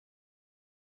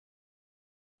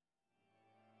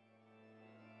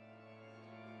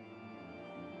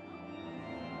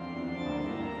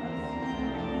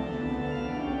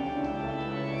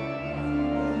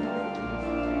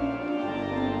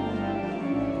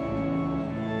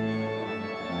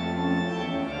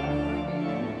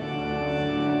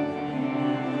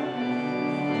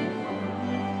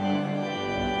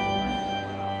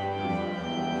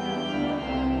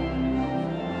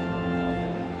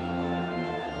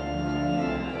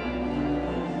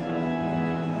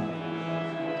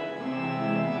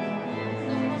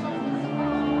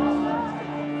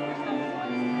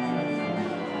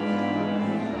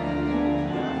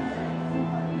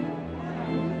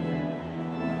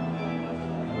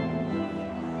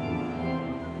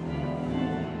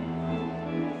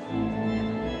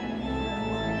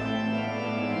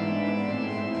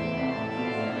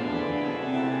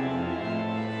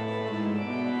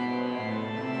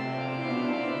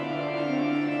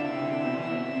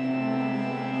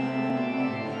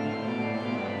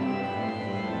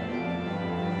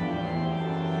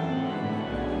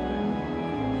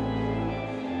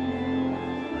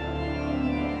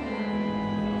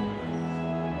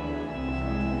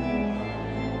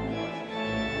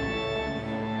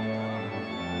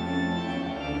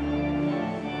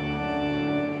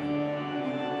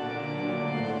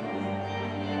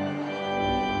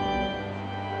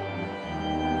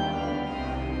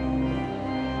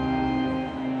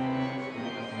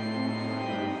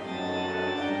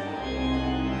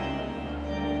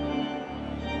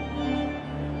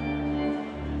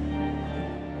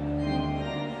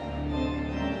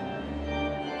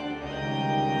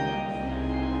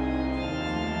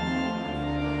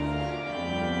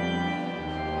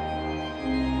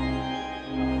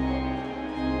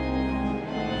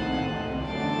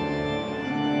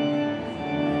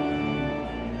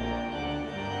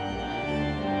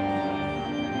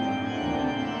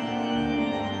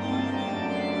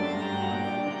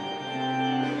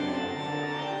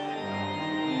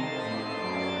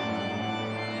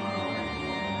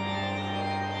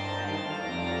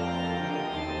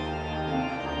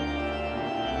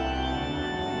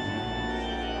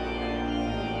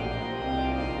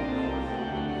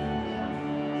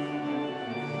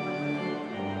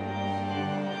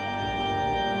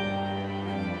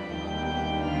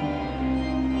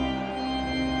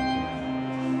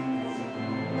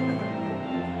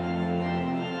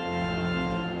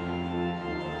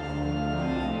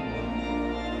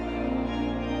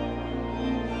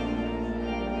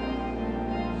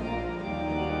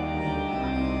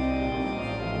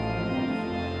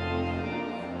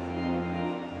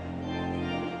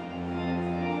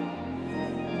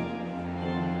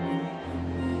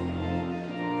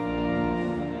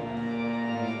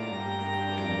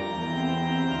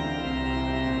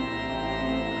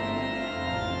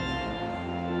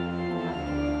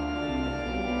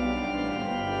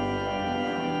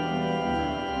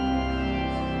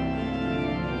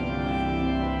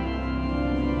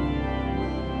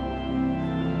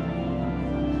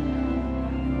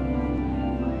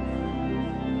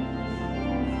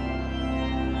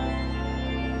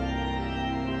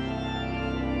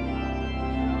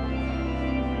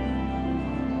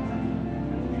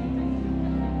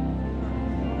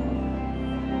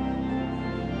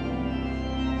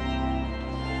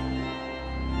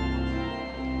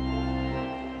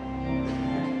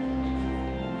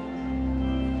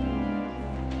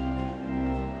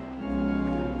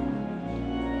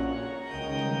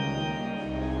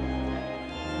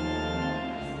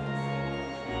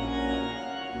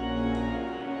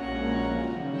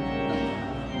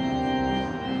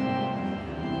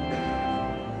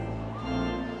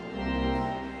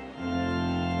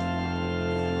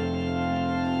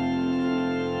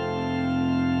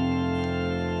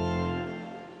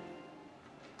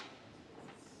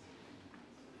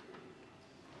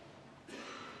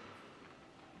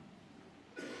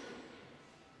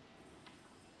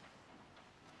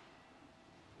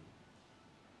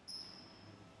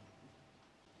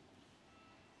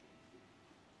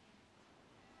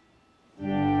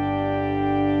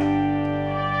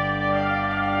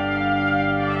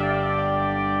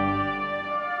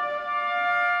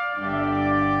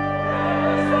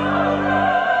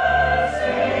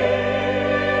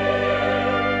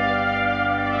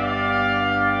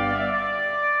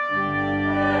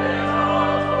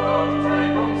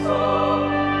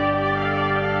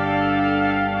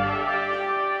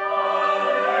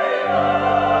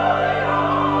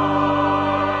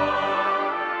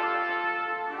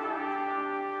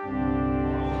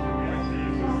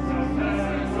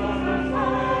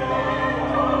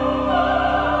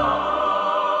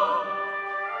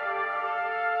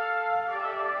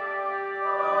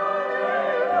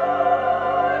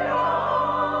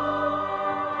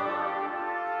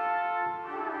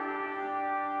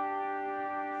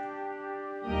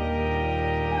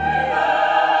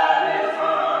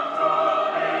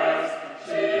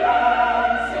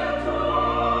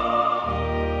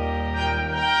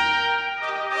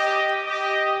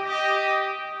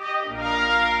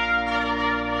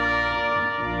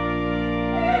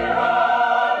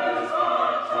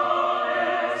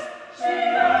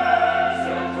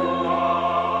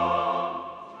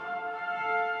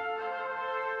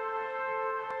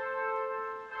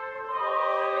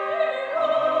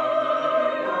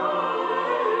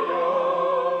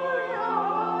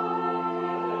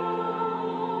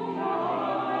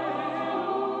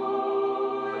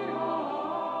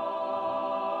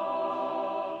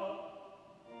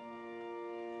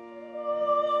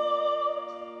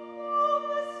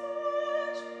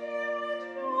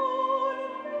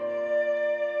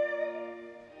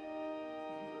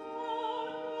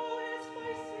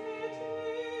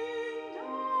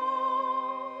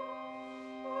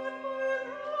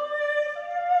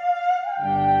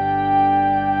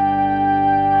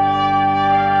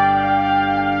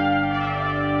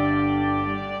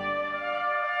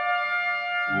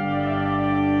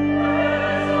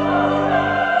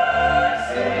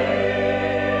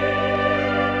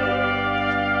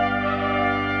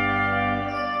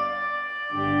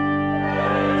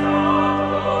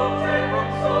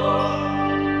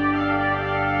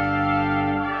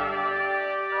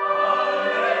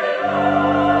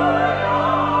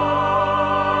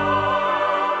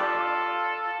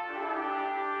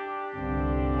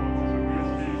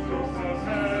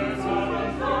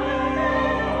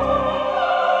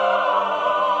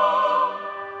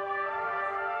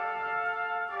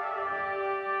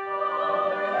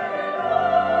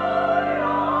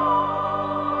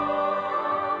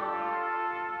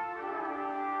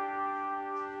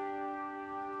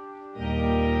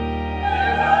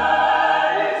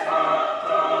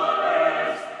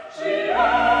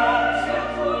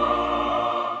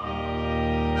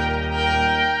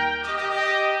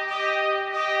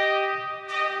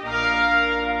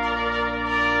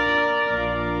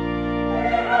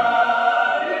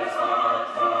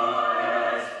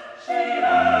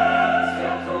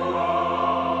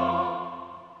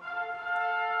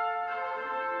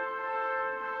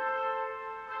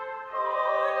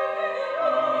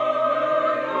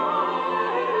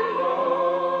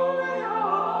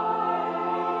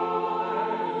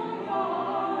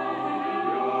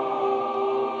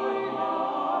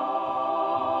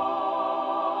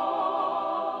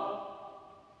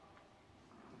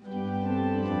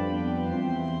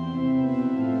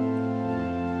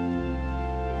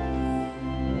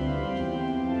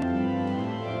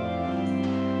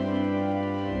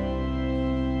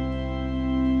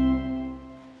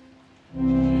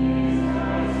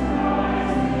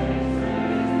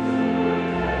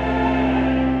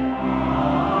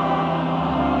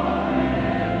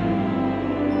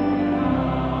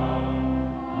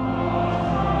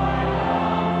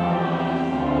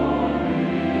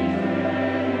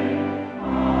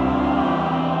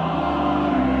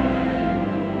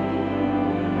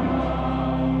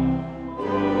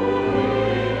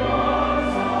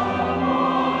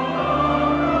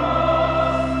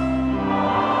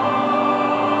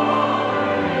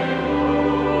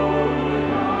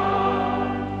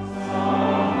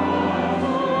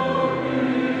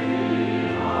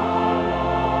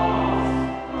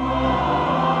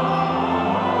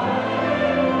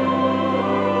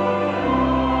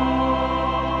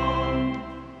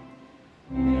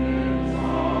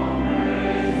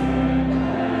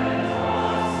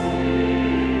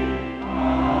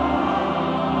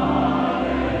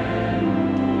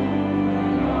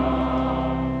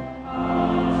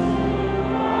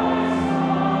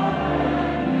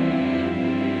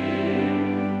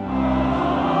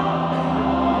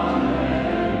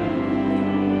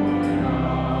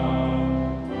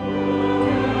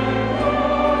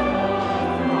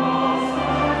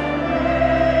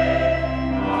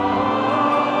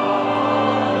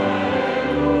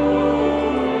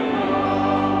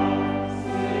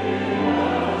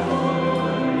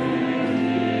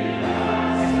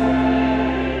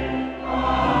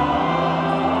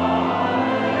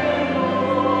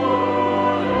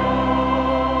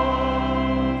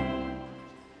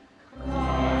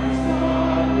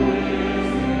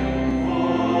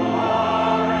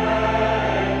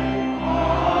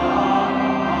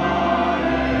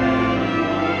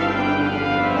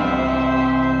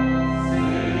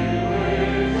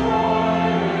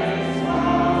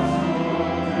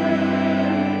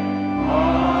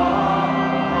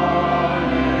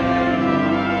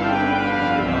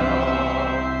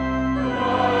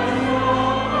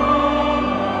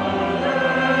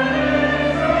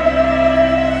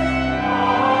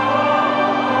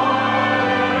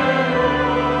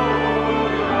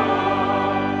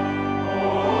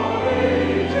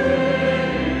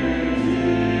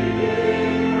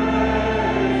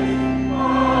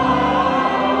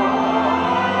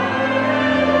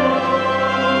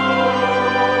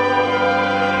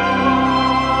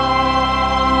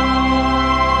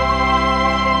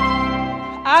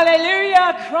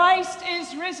Christ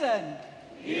is risen.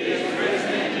 He is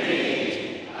risen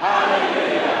indeed.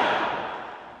 Hallelujah.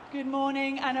 Good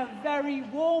morning and a very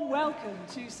warm welcome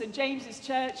to St. James's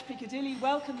Church, Piccadilly.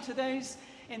 Welcome to those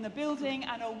in the building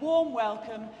and a warm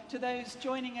welcome to those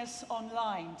joining us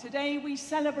online. Today we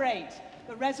celebrate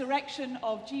the resurrection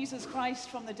of Jesus Christ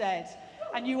from the dead.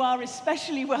 And you are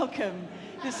especially welcome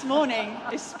this morning,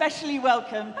 especially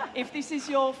welcome if this is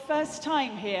your first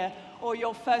time here or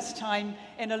your first time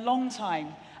in a long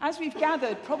time. As we've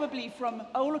gathered probably from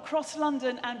all across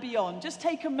London and beyond, just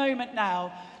take a moment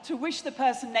now to wish the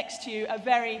person next to you a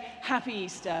very happy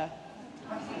Easter.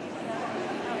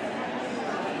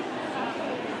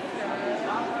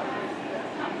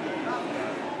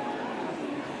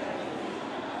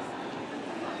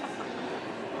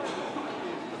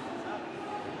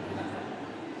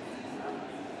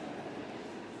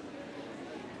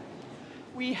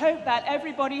 We hope that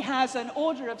everybody has an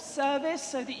order of service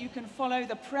so that you can follow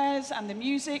the prayers and the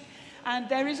music. And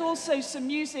there is also some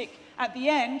music at the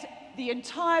end. The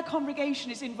entire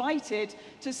congregation is invited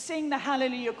to sing the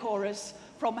Hallelujah chorus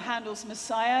from Handel's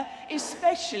Messiah,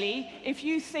 especially if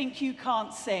you think you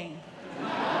can't sing.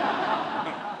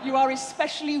 You are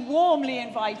especially warmly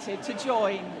invited to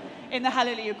join in the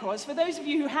Hallelujah chorus. For those of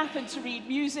you who happen to read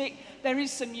music, there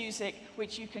is some music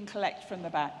which you can collect from the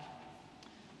back.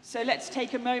 So let's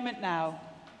take a moment now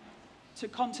to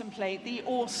contemplate the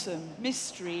awesome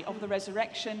mystery of the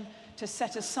resurrection, to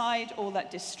set aside all that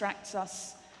distracts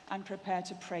us and prepare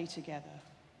to pray together.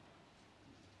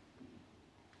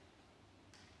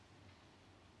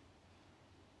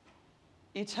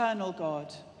 Eternal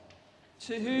God,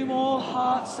 to whom all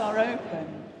hearts are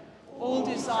open, all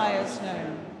desires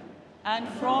known, and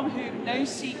from whom no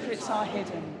secrets are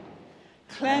hidden,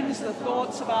 cleanse the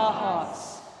thoughts of our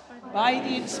hearts by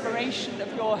the inspiration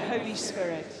of your Holy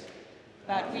Spirit,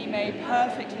 that we may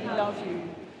perfectly love you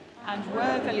and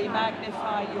worthily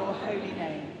magnify your holy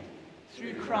name.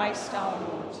 Through Christ our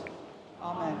Lord.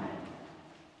 Amen.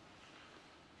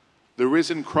 The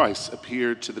risen Christ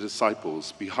appeared to the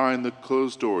disciples behind the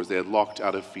closed doors they had locked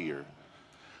out of fear.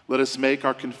 Let us make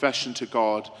our confession to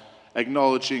God,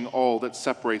 acknowledging all that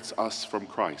separates us from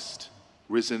Christ,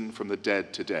 risen from the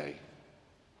dead today.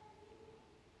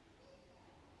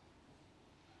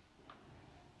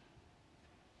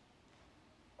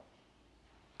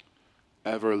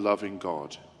 Ever-loving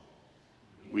God,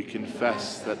 we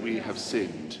confess that we have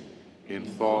sinned in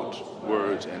thought,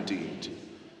 word, and deed.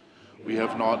 We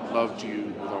have not loved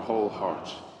you with our whole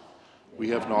heart. We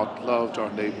have not loved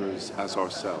our neighbors as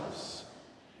ourselves.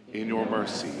 In your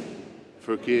mercy,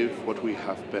 forgive what we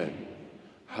have been.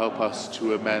 Help us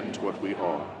to amend what we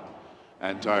are,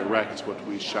 and direct what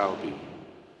we shall be,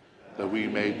 that we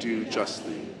may do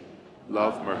justly,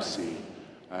 love mercy,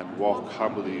 and walk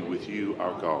humbly with you,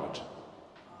 our God.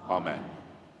 Amen.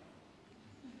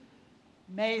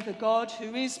 May the God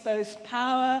who is both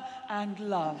power and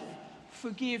love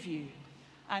forgive you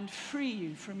and free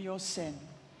you from your sin,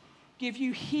 give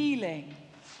you healing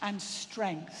and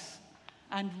strength,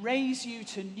 and raise you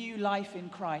to new life in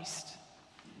Christ.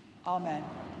 Amen.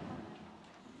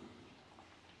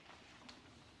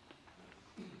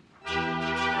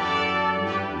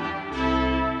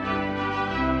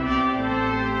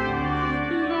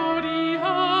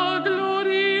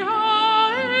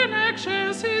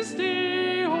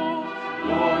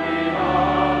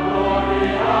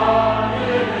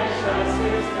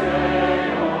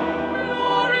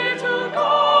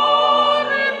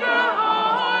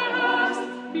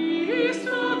 Peace to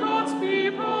God's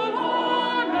people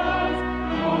on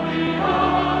earth.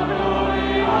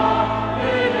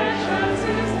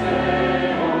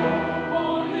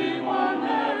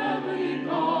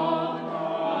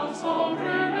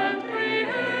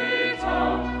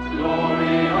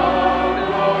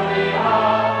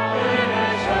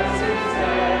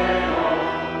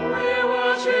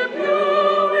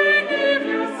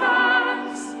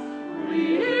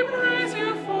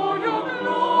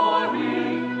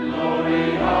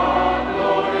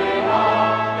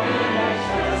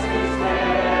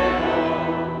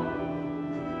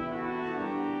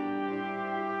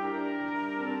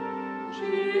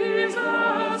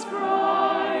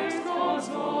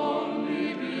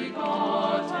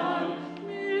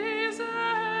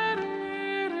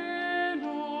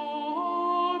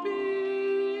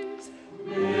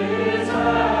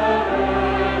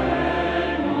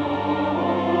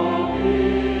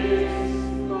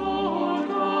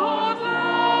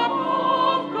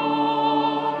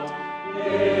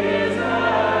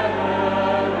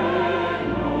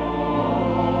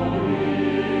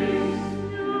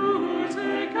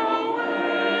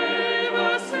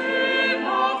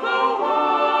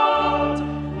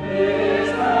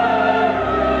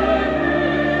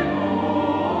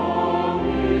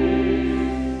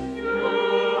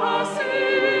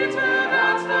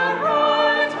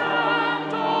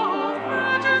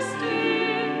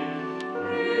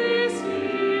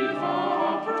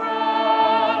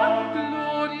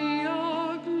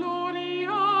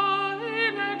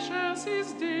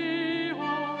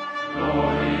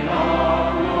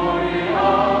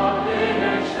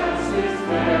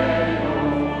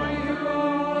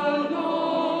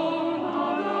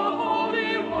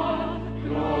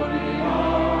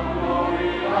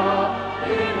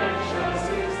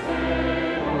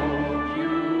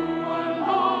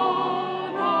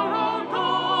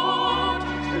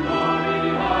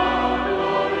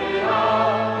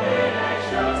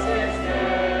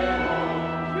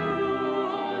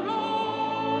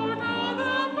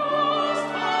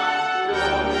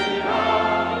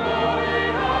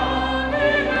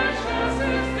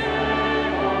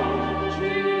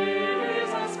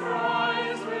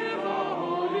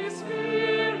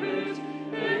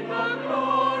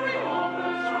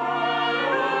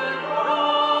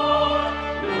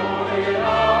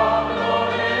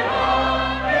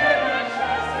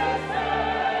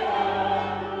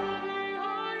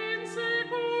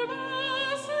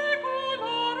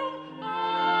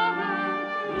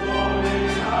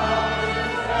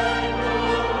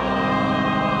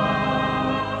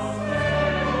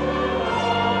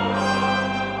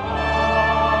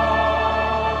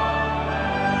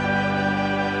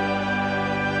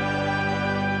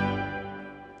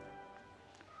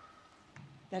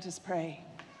 Let us pray.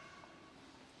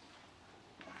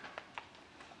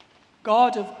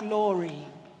 God of glory,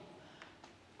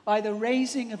 by the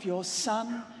raising of your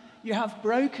Son, you have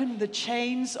broken the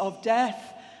chains of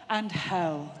death and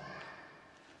hell.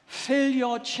 Fill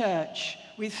your church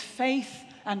with faith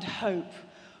and hope,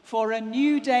 for a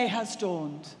new day has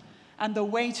dawned, and the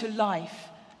way to life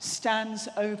stands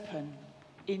open.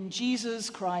 In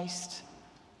Jesus Christ,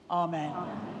 amen.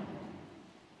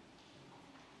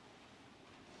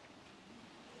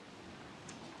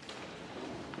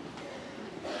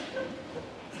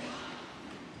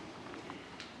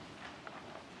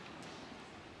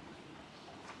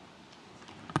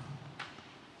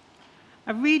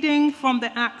 A reading from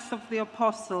the Acts of the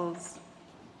Apostles.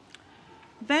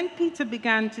 Then Peter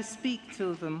began to speak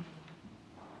to them.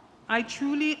 I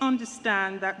truly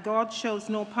understand that God shows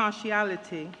no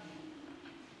partiality,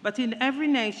 but in every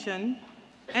nation,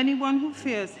 anyone who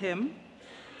fears him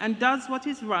and does what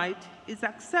is right is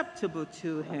acceptable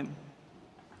to him.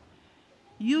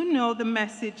 You know the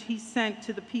message he sent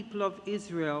to the people of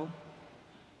Israel,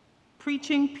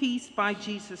 preaching peace by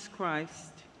Jesus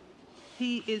Christ.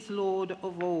 He is Lord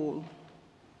of all.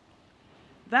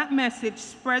 That message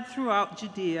spread throughout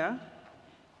Judea,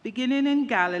 beginning in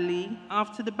Galilee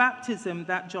after the baptism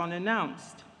that John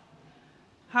announced,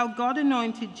 how God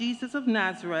anointed Jesus of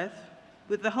Nazareth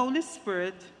with the Holy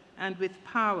Spirit and with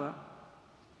power,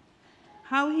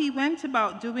 how he went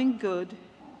about doing good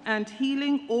and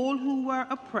healing all who were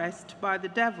oppressed by the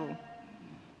devil,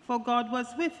 for God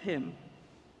was with him.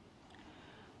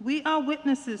 We are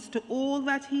witnesses to all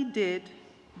that he did,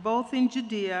 both in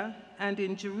Judea and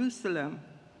in Jerusalem.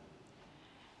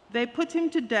 They put him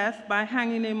to death by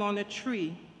hanging him on a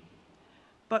tree,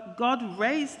 but God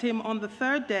raised him on the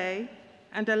third day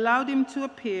and allowed him to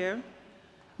appear,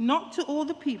 not to all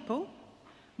the people,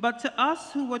 but to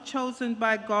us who were chosen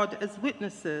by God as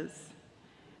witnesses,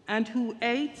 and who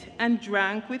ate and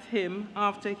drank with him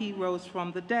after he rose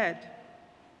from the dead.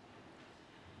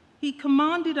 He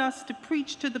commanded us to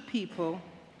preach to the people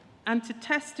and to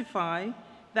testify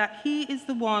that he is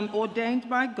the one ordained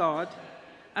by God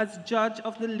as judge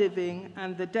of the living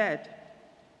and the dead.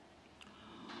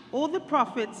 All the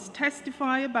prophets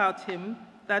testify about him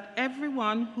that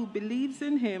everyone who believes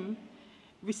in him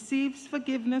receives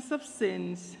forgiveness of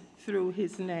sins through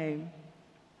his name.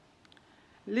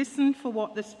 Listen for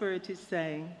what the Spirit is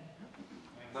saying.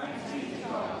 Thanks be to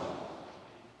God.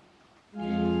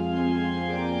 Lord.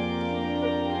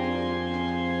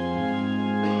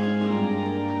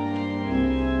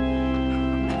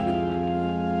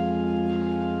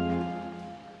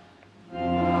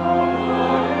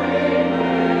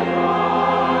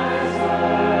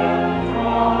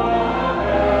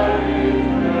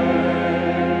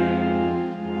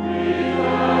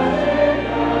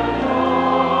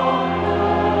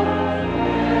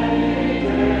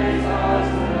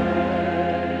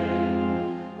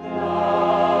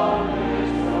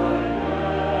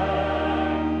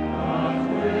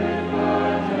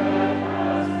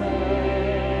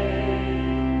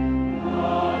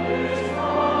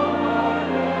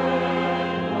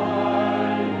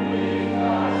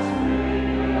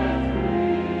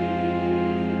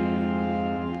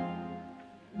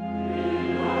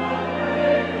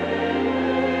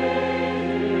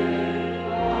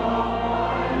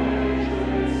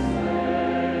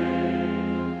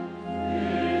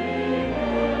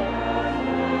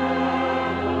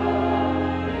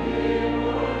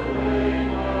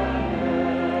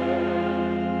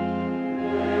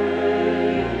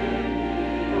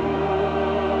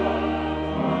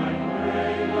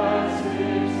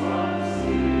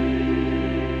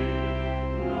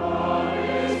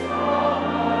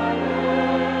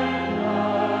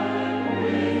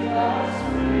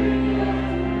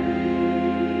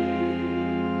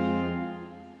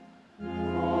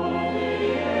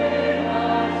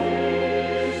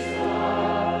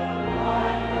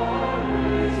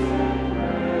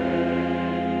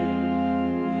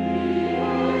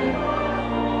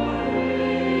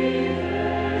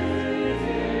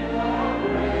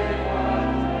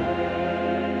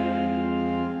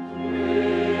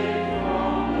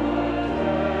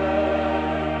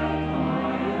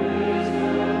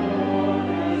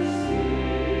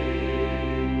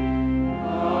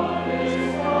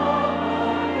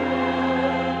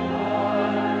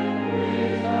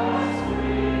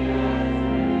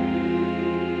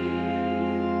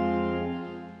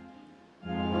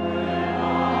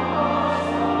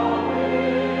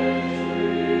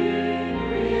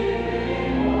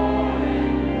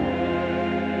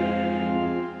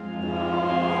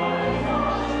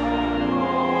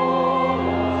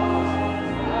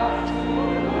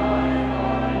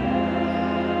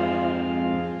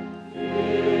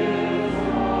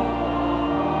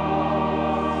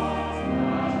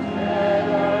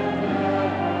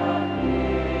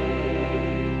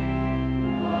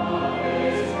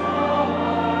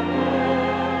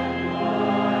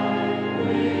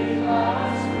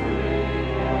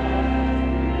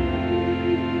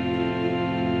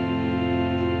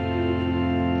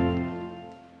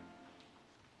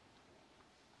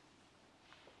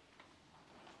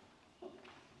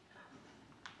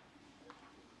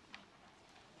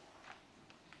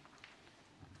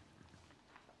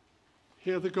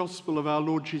 Hear the gospel of our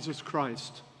Lord Jesus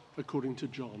Christ according to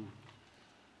John.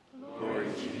 Glory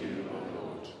to you, O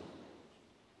Lord.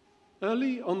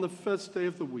 Early on the first day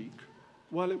of the week,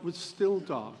 while it was still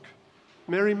dark,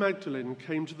 Mary Magdalene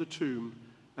came to the tomb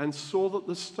and saw that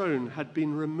the stone had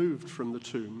been removed from the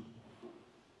tomb.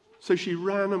 So she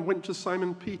ran and went to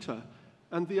Simon Peter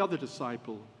and the other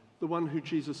disciple, the one who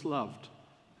Jesus loved,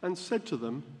 and said to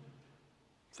them,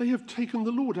 "They have taken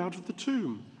the Lord out of the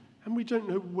tomb, and we don't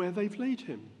know where they've laid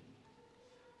him."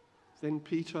 Then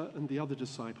Peter and the other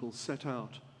disciple set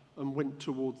out and went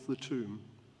towards the tomb.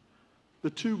 The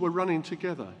two were running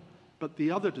together, but the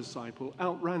other disciple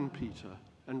outran Peter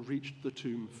and reached the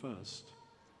tomb first.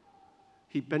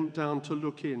 He bent down to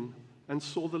look in and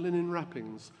saw the linen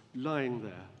wrappings lying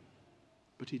there,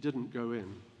 but he didn't go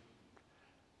in.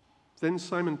 Then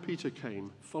Simon Peter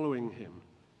came, following him,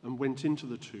 and went into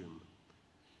the tomb.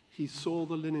 He saw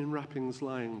the linen wrappings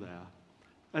lying there,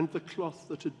 and the cloth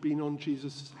that had been on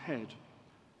Jesus' head,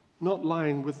 not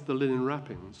lying with the linen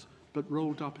wrappings, but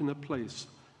rolled up in a place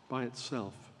by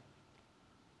itself.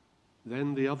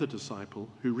 Then the other disciple,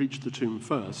 who reached the tomb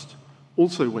first,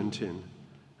 also went in,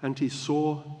 and he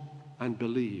saw and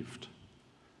believed.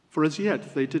 For as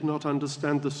yet they did not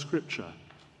understand the scripture,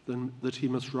 that he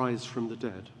must rise from the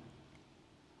dead.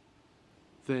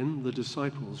 Then the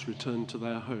disciples returned to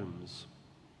their homes.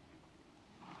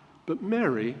 But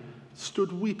Mary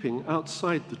stood weeping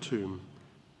outside the tomb.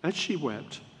 As she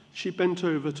wept, she bent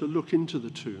over to look into the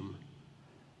tomb,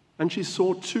 and she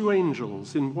saw two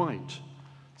angels in white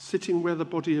sitting where the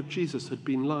body of Jesus had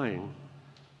been lying,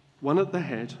 one at the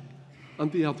head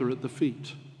and the other at the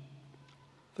feet.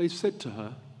 They said to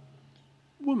her,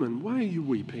 "Woman, why are you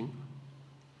weeping?"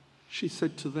 She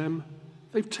said to them,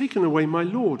 "They've taken away my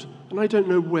Lord, and I don't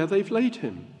know where they've laid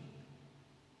him."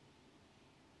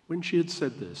 When she had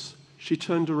said this, she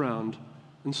turned around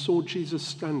and saw Jesus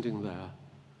standing there,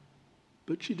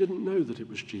 but she didn't know that it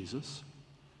was Jesus.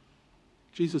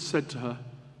 Jesus said to her,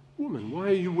 "Woman, why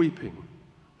are you weeping?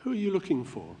 Who are you looking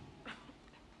for?"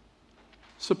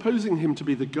 Supposing him to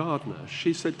be the gardener,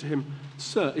 she said to him,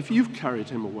 "Sir, if you've carried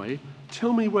him away,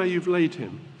 tell me where you've laid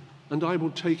him, and I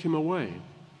will take him away."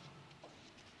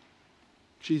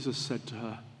 Jesus said to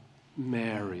her,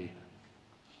 "Mary."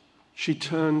 She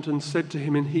turned and said to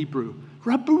him in Hebrew,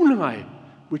 "Rabboni,"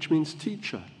 which means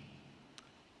teacher.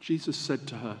 Jesus said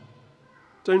to her,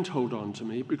 "Don't hold on to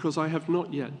me, because I have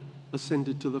not yet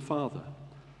ascended to the Father.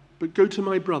 But go to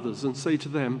my brothers and say to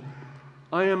them,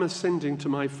 I am ascending to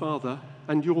my Father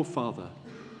and your Father,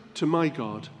 to my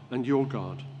God and your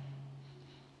God."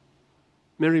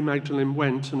 Mary Magdalene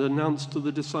went and announced to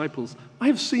the disciples, "I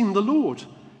have seen the Lord."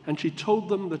 And she told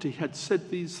them that he had said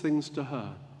these things to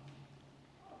her.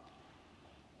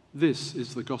 This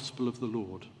is the gospel of the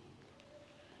Lord.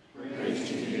 Praise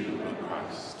to you, O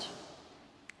Christ.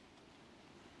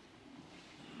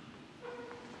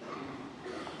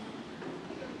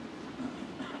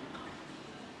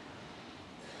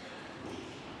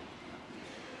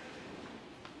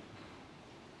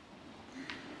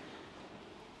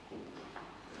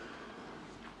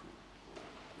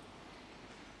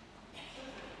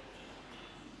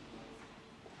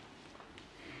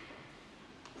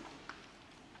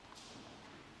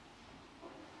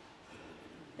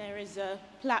 There is a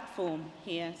platform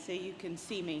here so you can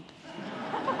see me.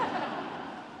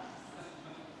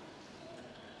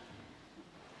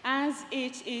 As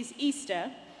it is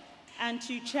Easter, and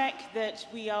to check that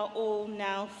we are all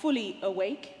now fully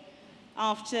awake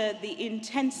after the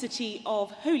intensity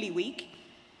of Holy Week,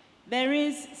 there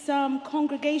is some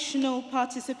congregational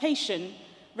participation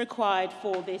required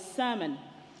for this sermon.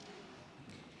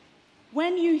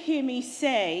 When you hear me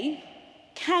say,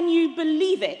 "Can you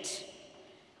believe it?"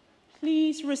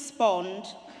 please respond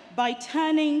by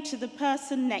turning to the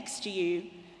person next to you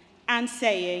and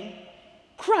saying,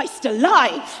 "Christ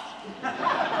alive!"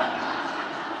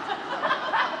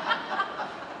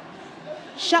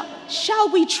 Shall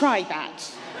we try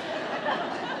that?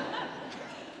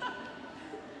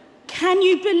 Can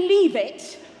you believe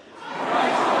it?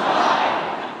 Christ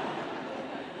alive!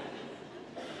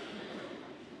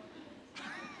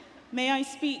 May I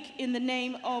speak in the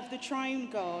name of the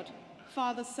triune God,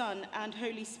 Father, Son, and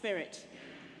Holy Spirit.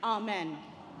 Amen.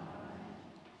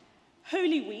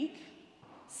 Holy Week,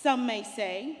 some may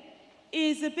say,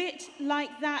 is a bit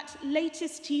like that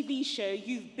latest TV show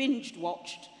you've binge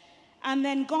watched and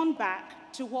then gone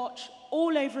back to watch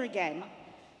all over again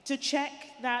to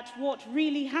check that what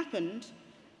really happened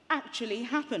actually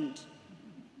happened.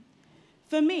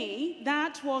 For me,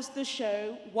 that was the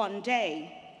show One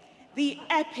Day, the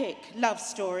epic love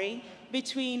story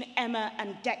between Emma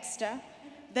and Dexter,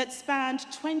 that spanned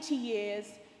 20 years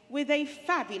with a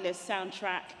fabulous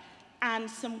soundtrack and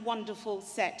some wonderful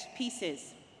set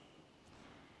pieces.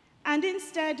 And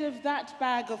instead of that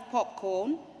bag of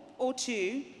popcorn or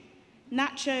two,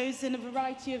 nachos and a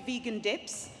variety of vegan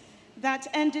dips that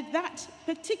ended that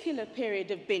particular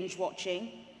period of binge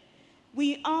watching,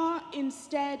 we are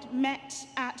instead met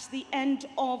at the end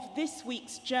of this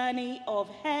week's journey of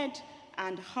head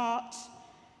and heart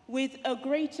with a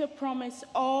greater promise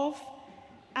of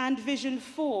and vision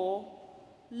for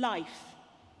life.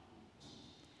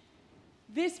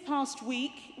 This past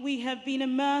week, we have been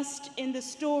immersed in the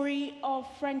story of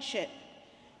friendship,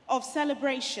 of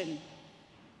celebration,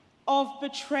 of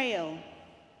betrayal,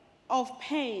 of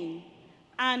pain,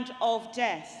 and of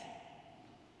death.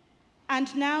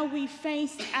 And now we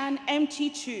face an empty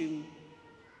tomb.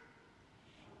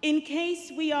 In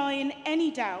case we are in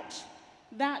any doubt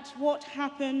that what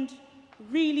happened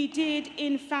really did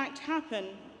in fact happen,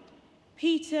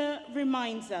 Peter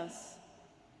reminds us,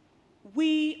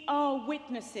 we are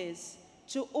witnesses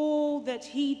to all that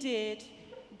he did,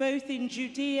 both in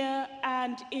Judea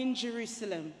and in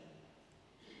Jerusalem.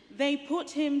 They put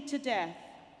him to death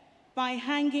by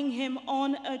hanging him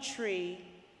on a tree,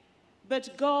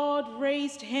 but God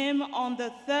raised him on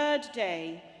the third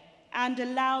day and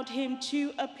allowed him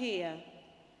to appear,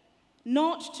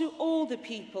 not to all the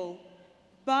people,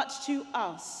 but to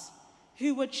us,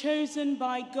 who were chosen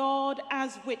by God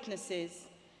as witnesses,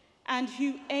 and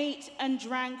who ate and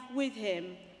drank with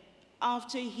him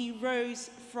after he rose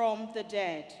from the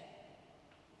dead.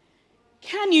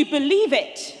 Can you believe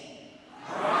it?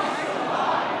 Christ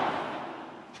alive.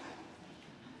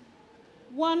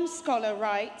 One scholar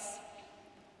writes,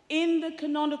 in the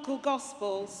canonical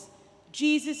Gospels,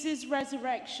 Jesus'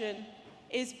 resurrection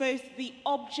is both the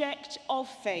object of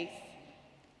faith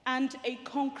and a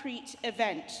concrete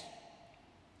event.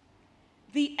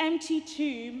 The empty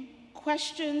tomb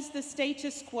questions the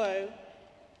status quo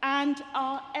and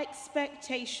our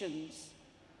expectations.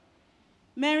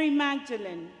 Mary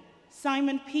Magdalene,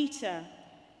 Simon Peter,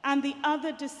 and the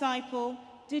other disciple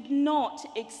did not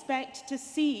expect to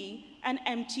see an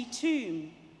empty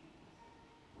tomb.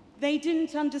 They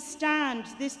didn't understand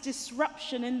this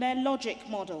disruption in their logic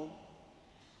model,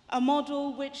 a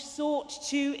model which sought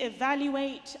to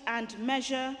evaluate and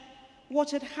measure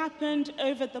what had happened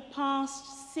over the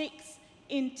past 6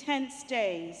 intense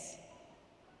days.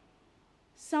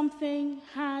 Something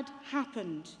had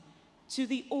happened to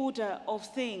the order of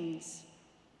things.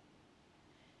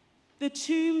 The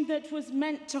tomb that was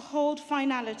meant to hold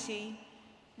finality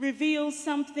reveals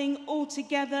something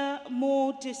altogether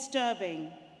more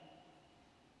disturbing.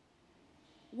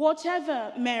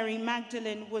 Whatever Mary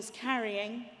Magdalene was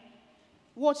carrying,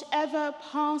 whatever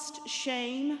past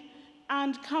shame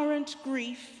and current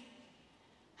grief,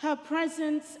 her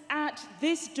presence at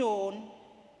this dawn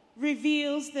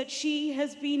reveals that she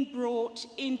has been brought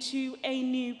into a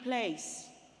new place.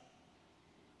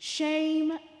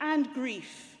 Shame and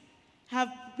grief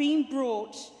have been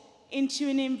brought into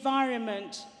an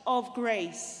environment of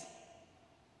grace.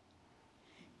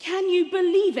 Can you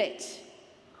believe it?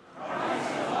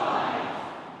 Christ alive.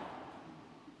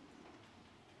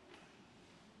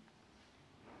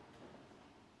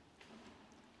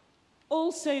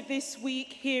 Also this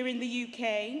week here in the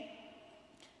UK,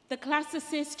 the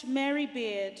classicist Mary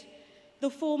Beard, the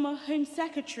former Home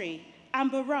Secretary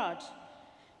Amber Rudd,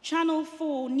 Channel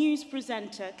 4 news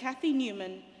presenter Cathy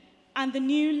Newman, and the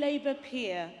new Labour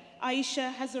peer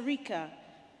Aisha Hazarika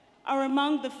are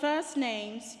among the first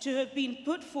names to have been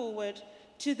put forward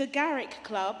to the Garrick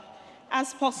Club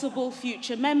as possible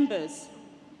future members.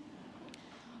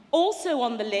 Also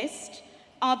on the list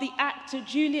are the actor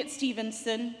Juliet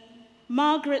Stevenson,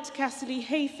 Margaret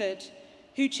Casserly-Hayford,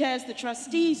 who chairs the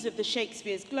trustees of the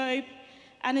Shakespeare's Globe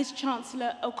and is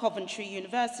Chancellor of Coventry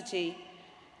University,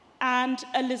 and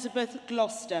Elizabeth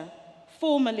Gloucester,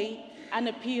 formerly an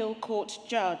appeal court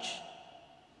judge.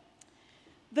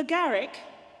 The Garrick,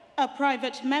 a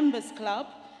private members club,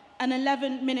 an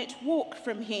 11-minute walk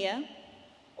from here,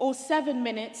 or 7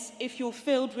 minutes if you're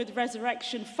filled with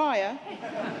resurrection fire,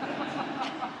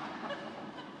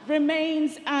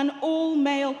 remains an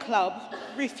all-male club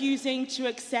refusing to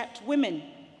accept women.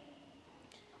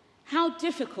 How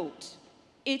difficult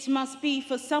it must be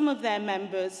for some of their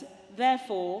members,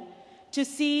 therefore, to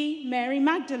see Mary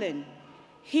Magdalene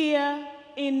here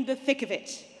in the thick of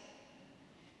it,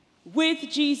 with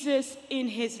Jesus in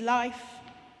his life,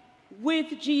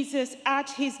 with Jesus at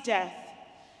his death,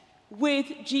 with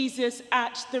Jesus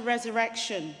at the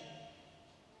resurrection.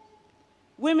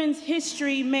 Women's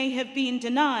history may have been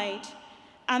denied,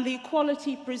 and the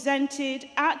equality presented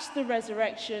at the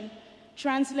resurrection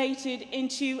translated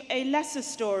into a lesser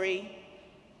story,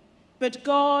 but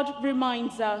God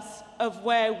reminds us of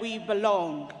where we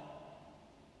belong.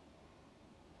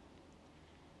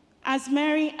 As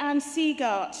Mary Ann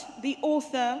Seagart, the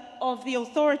author of The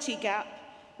Authority Gap,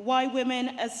 Why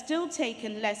Women Are Still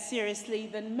Taken Less Seriously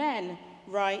Than Men,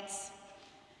 writes,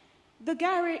 the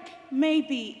Garrick may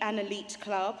be an elite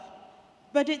club,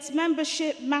 but its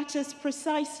membership matters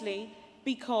precisely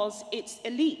because it's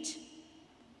elite.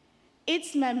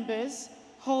 Its members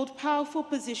hold powerful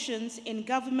positions in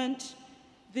government,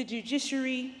 the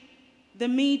judiciary, the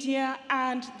media,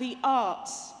 and the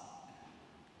arts.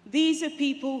 These are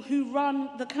people who run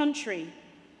the country,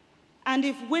 and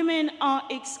if women are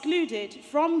excluded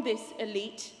from this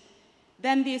elite,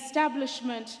 then the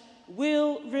establishment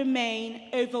will remain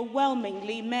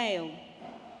overwhelmingly male.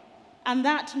 And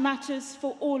that matters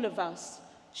for all of us,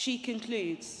 she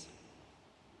concludes.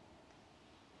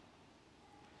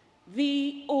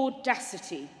 The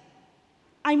audacity.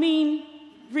 I mean,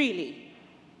 really,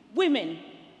 women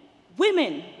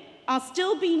are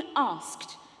still being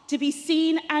asked to be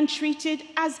seen and treated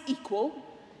as equal.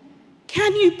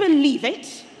 Can you believe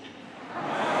it?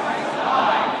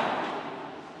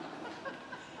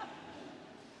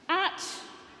 At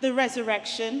the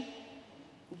resurrection,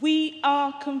 we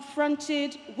are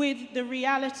confronted with the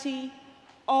reality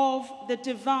of the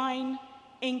divine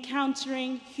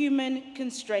encountering human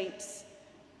constraints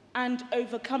and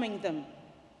overcoming them.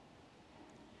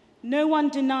 No one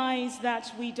denies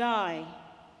that we die,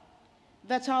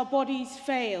 that our bodies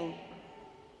fail,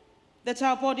 that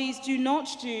our bodies do not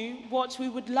do what we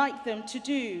would like them to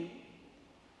do.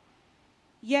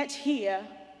 Yet here,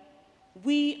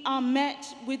 we are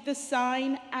met with the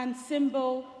sign and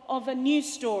symbol of a new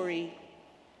story,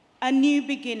 a new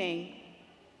beginning,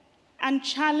 and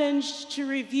challenged to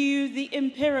review the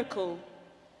empirical,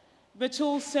 but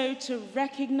also to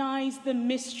recognize the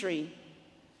mystery.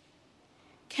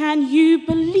 Can you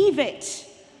believe it?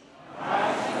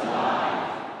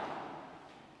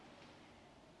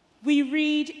 We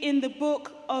read in the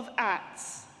book of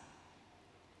Acts,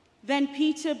 then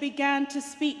Peter began to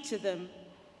speak to them.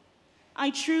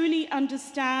 I truly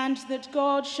understand that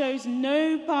God shows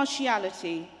no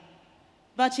partiality,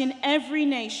 but in every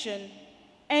nation,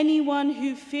 anyone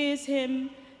who fears him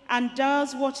and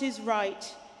does what is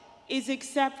right is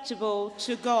acceptable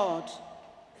to God.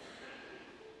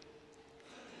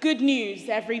 Good news,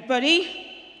 everybody.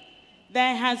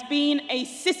 There has been a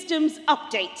systems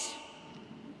update.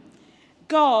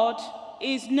 God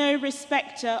is no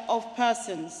respecter of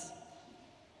persons.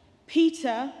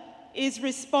 Peter is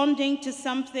responding to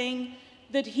something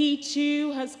that he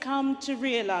too has come to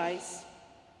realize.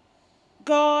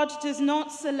 God does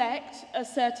not select a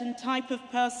certain type of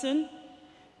person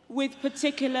with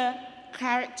particular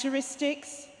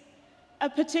characteristics, a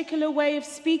particular way of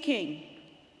speaking,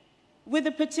 with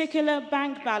a particular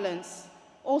bank balance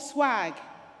or swag.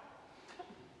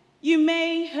 You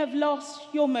may have lost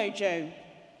your mojo.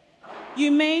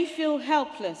 You may feel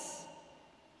helpless.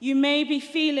 You may be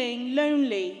feeling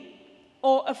lonely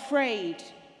or afraid.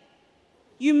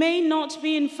 You may not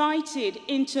be invited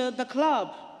into the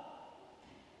club.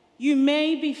 You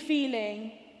may be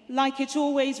feeling like it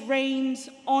always rains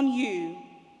on you,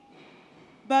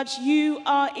 but you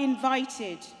are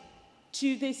invited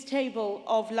to this table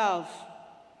of love.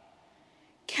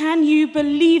 Can you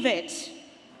believe it?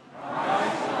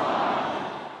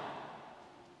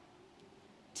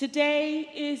 Today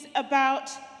is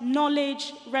about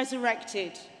knowledge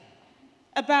resurrected,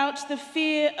 about the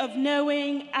fear of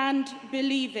knowing and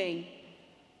believing,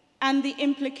 and the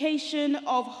implication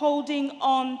of holding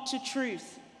on to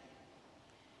truth.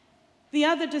 The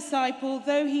other disciple,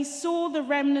 though he saw the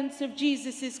remnants of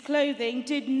Jesus' clothing,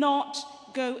 did not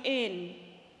go in.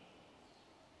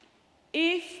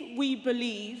 If we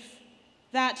believe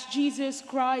that Jesus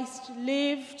Christ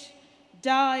lived,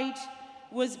 died,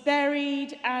 was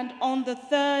buried, and on the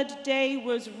third day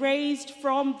was raised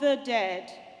from the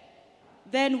dead,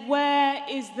 then where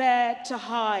is there to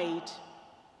hide?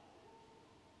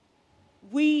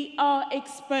 We are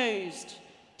exposed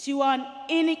to an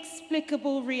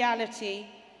inexplicable reality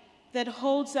that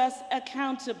holds us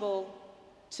accountable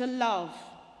to love.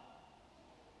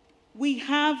 We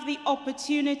have the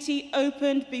opportunity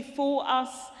opened before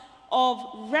us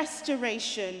of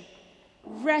restoration,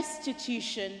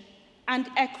 restitution, and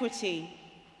equity.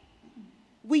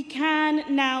 We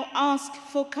can now ask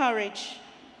for courage,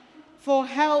 for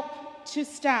help to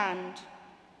stand,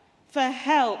 for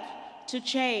help to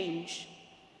change,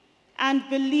 and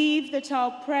believe that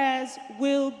our prayers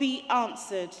will be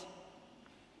answered.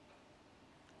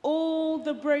 all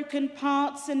the broken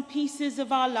parts and pieces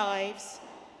of our lives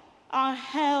are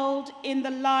held in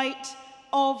the light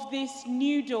of this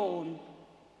new dawn.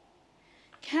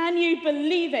 Can you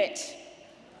believe it?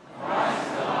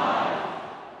 Christ alive.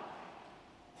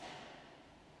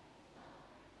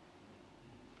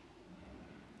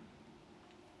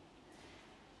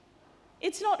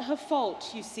 It's not her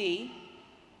fault, you see.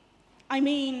 I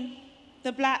mean,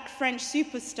 the black French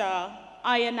superstar,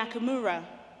 Aya Nakamura.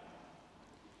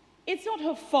 It's not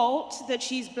her fault that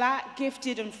she's black,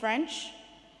 gifted, and French.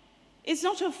 It's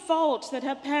not her fault that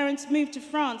her parents moved to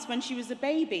France when she was a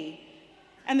baby,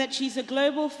 and that she's a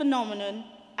global phenomenon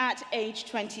at age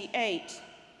 28.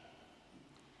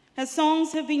 Her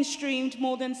songs have been streamed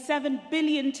more than 7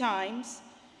 billion times.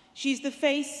 She's the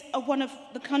face of one of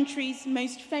the country's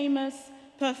most famous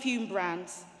perfume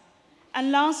brands.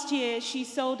 And last year, she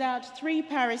sold out 3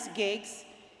 Paris gigs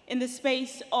in the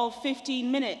space of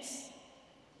 15 minutes.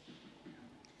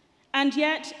 And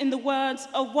yet, in the words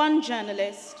of one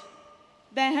journalist,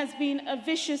 there has been a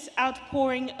vicious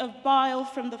outpouring of bile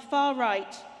from the far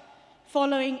right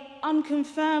following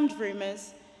unconfirmed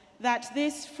rumors that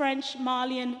this French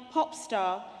Malian pop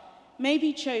star may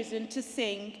be chosen to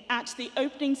sing at the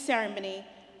opening ceremony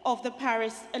of the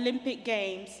Paris Olympic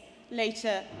Games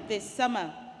later this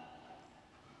summer.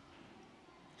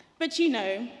 But you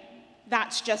know,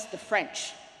 that's just the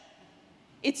French.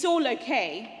 It's all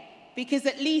okay, because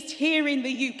at least here in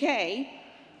the UK,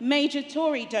 major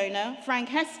Tory donor Frank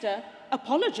Hester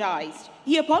apologized.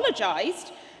 He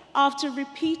apologized after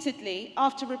reportedly,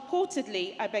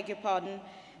 I beg your pardon,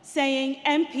 saying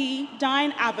MP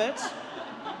Diane Abbott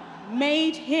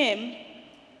made him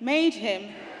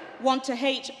want to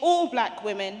hate all black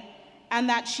women and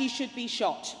that she should be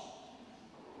shot.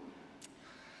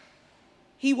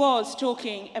 He was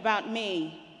talking about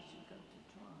me.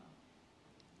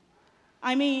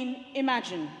 I mean,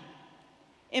 imagine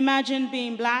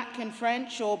being black and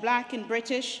French or black and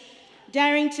British,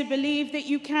 daring to believe that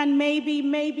you can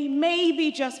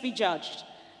maybe just be judged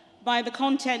by the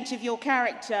content of your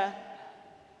character,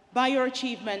 by your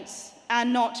achievements,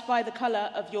 and not by the color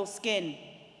of your skin.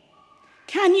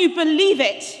 Can you believe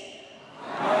it?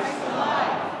 Christ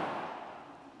alive.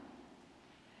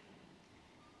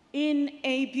 In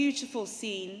a beautiful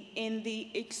scene in the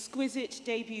exquisite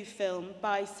debut film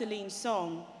by Celine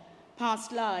Song,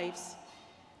 Past Lives,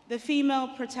 the female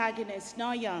protagonist,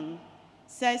 Na Young,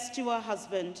 says to her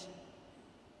husband,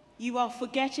 "You are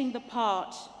forgetting the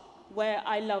part where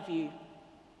I love you."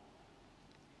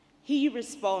 He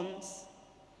responds,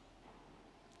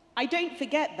 "I don't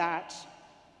forget that.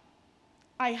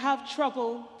 I have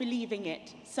trouble believing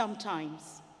it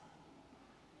sometimes."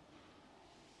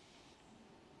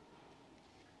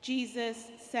 Jesus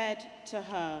said to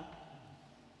her,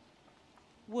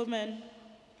 "Woman,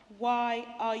 why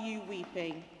are you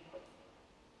weeping?"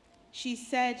 She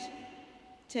said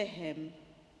to him,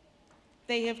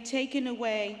 "They have taken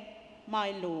away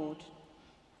my Lord,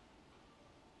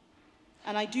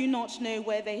 and I do not know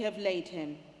where they have laid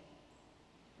him."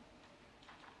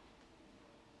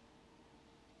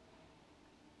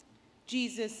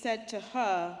 Jesus said to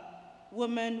her,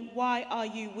 "Woman, why are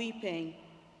you weeping?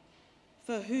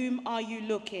 For whom are you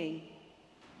looking?"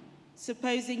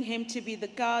 Supposing him to be the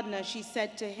gardener, she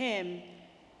said to him,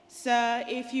 "Sir,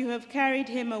 if you have carried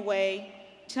him away,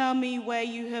 tell me where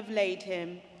you have laid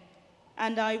him,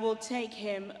 and I will take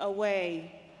him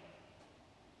away."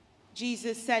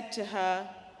 Jesus said to her,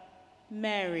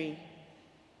 "Mary."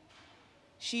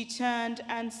 She turned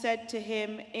and said to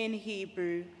him in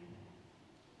Hebrew,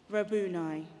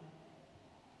 "Rabboni,"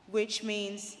 which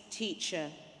means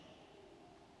teacher.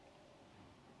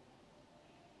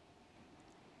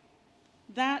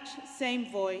 That same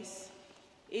voice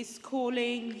is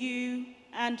calling you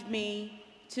and me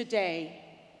today.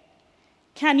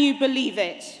 Can you believe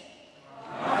it?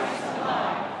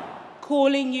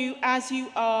 Calling you as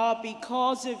you are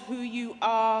because of who you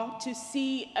are, to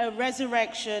see a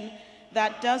resurrection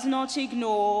that does not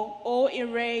ignore or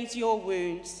erase your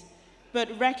wounds,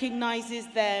 but recognizes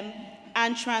them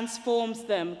and transforms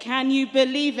them. Can you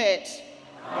believe it?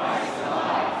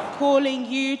 Calling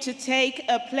you to take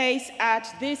a place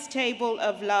at this table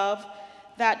of love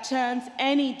that turns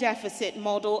any deficit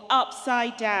model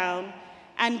upside down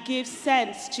and gives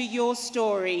sense to your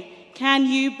story. Can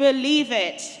you believe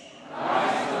it?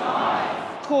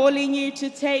 Calling you to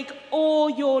take all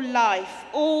your life,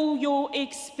 all your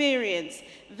experience,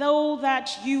 all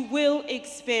that you will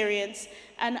experience,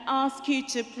 and ask you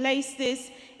to place this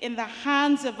in the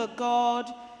hands of a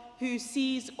God who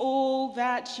sees all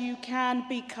that you can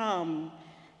become.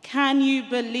 Can you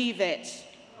believe it?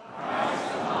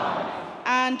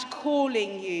 and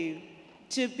calling you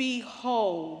to be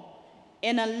whole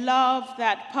in a love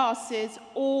that passes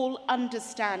all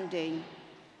understanding,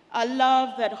 a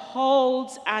love that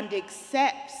holds and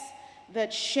accepts,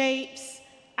 that shapes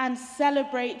and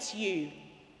celebrates you.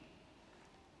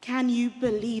 Can you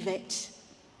believe it?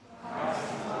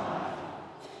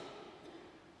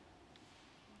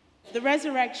 The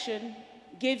resurrection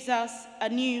gives us a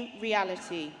new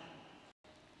reality.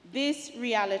 This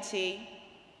reality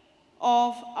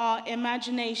of our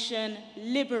imagination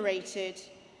liberated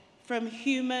from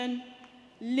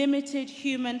limited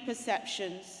human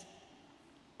perceptions,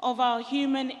 of our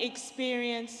human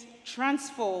experience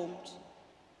transformed,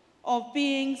 of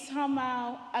being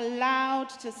somehow allowed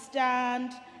to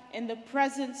stand in the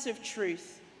presence of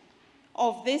truth,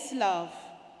 of this love,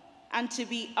 and to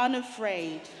be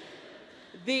unafraid.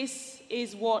 This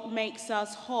is what makes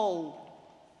us whole.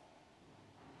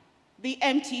 The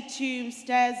empty tomb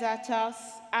stares at us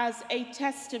as a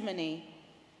testimony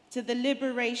to the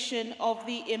liberation of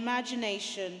the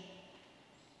imagination,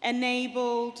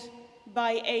 enabled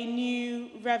by a new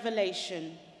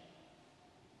revelation.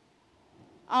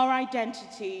 Our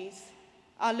identities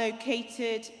are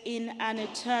located in an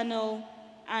eternal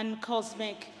and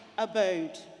cosmic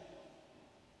abode.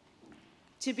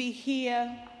 To be here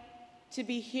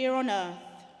on earth,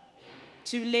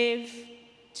 to live,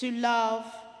 to love,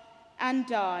 and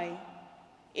die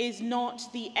is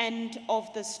not the end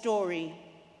of the story.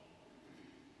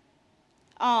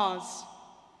 Ours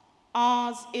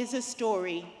is a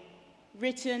story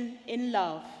written in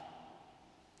love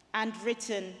and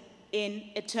written in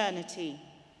eternity.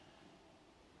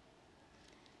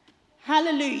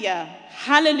 Hallelujah,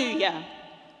 hallelujah.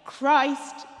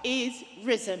 Christ is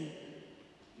risen.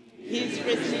 He is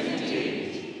risen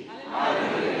indeed.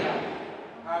 Hallelujah.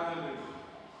 Hallelujah.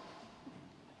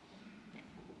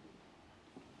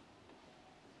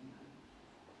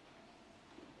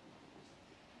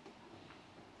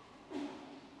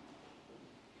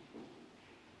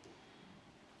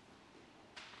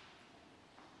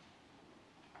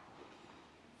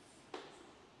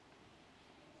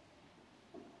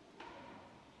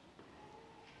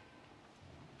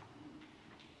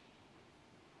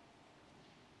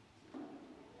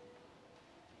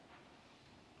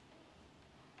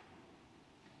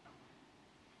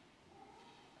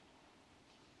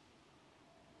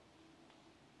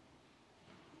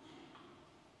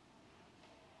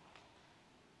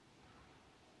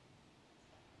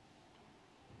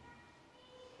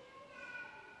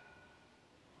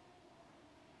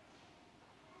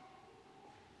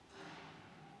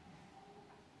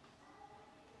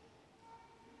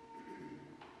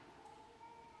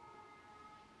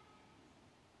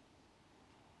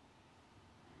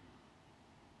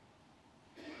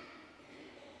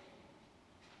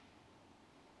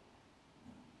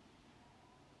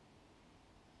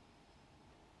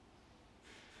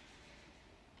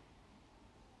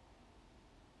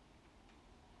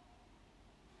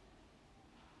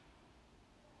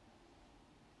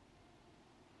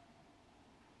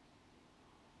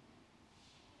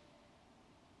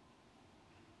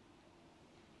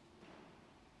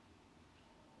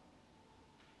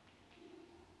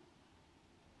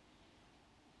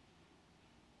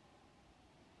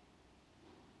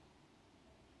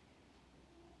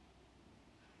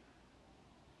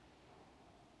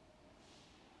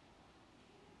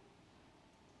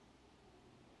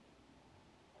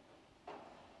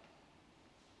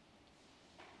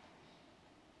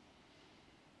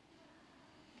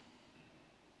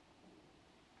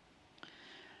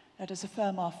 Let us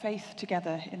affirm our faith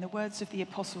together in the words of the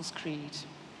Apostles' Creed.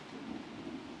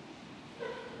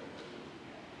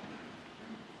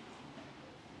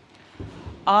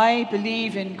 I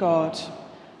believe in God,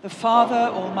 the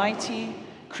Father Almighty,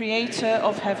 creator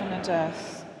of heaven and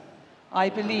earth. I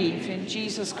believe in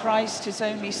Jesus Christ, his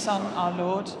only Son, our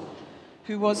Lord,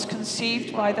 who was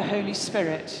conceived by the Holy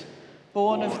Spirit,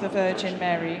 born of the Virgin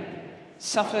Mary,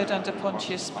 suffered under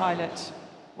Pontius Pilate,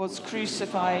 was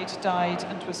crucified, died,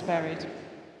 and was buried.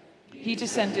 He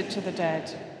descended to the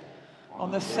dead. On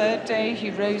the third day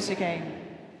he rose again.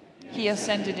 He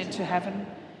ascended into heaven.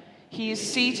 He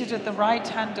is seated at the right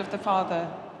hand of the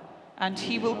Father, and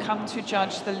he will come to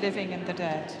judge the living and the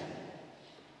dead.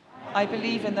 I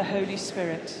believe in the Holy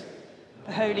Spirit,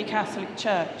 the Holy Catholic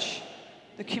Church,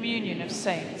 the communion of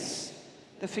saints,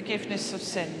 the forgiveness of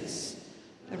sins,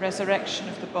 the resurrection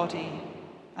of the body,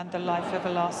 and the life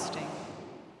everlasting.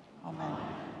 Amen.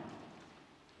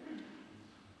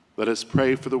 Let us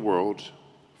pray for the world,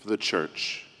 for the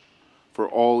church, for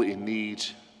all in need,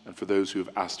 and for those who have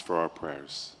asked for our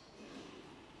prayers.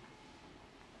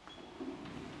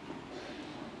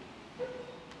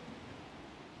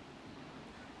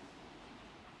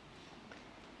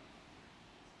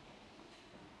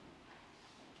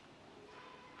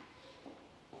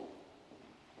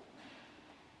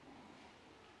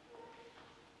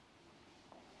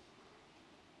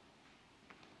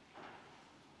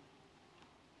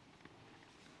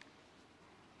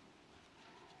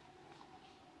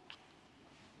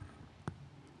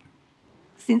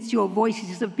 since your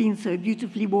voices have been so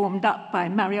beautifully warmed up by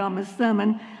Mariama's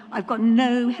sermon, I've got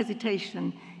no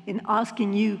hesitation in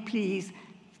asking you, please,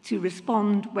 to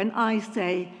respond when I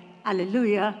say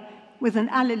Alleluia, with an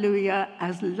Alleluia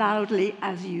as loudly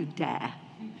as you dare.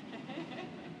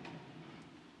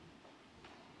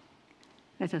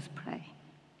 Let us pray.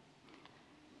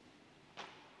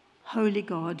 Holy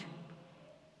God,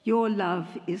 your love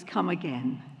is come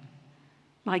again,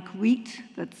 like wheat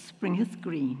that springeth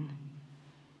green.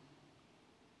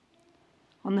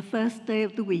 On the first day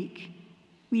of the week,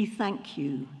 we thank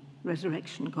you,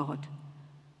 Resurrection God,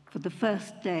 for the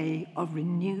first day of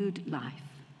renewed life,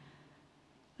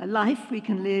 a life we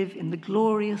can live in the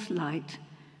glorious light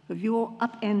of your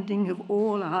upending of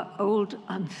all our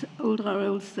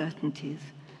old certainties,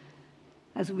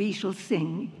 as we shall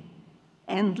sing,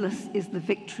 endless is the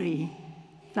victory,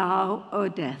 thou, O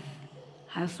death,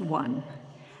 hast won.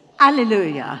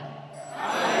 Alleluia.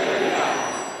 Alleluia.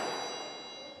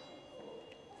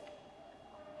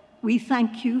 We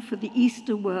thank you for the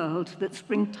Easter world that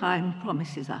springtime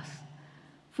promises us,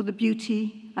 for the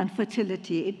beauty and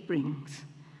fertility it brings,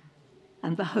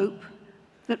 and the hope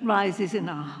that rises in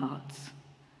our hearts.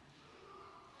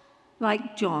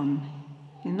 Like John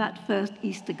in that first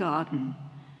Easter garden,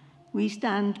 we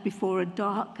stand before a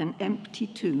dark and empty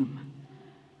tomb,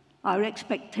 our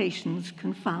expectations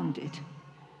confounded,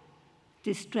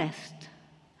 distressed,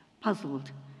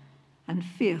 puzzled, and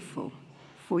fearful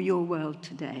for your world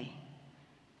today.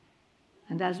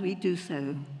 And as we do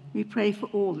so, we pray for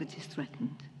all that is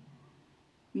threatened.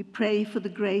 We pray for the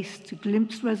grace to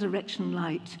glimpse resurrection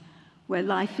light where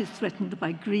life is threatened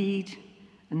by greed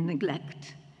and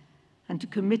neglect, and to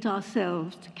commit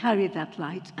ourselves to carry that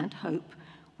light and hope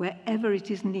wherever it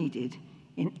is needed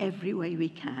in every way we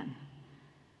can,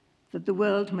 that the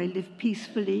world may live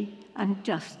peacefully and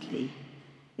justly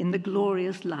in the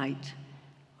glorious light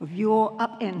of your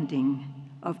upending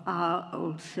of our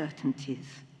old certainties.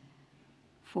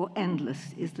 For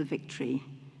endless is the victory,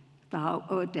 thou,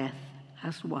 O death,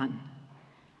 hast won.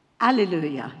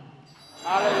 Alleluia.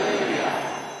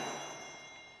 Alleluia.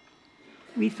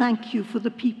 We thank you for the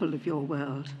people of your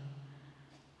world,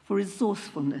 for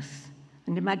resourcefulness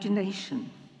and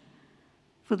imagination,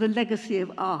 for the legacy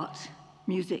of art,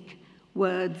 music,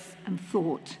 words, and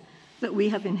thought that we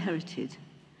have inherited,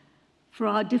 for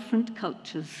our different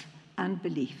cultures and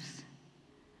beliefs.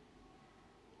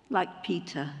 Like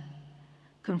Peter,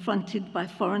 confronted by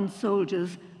foreign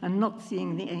soldiers and not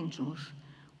seeing the angels,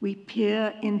 we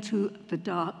peer into the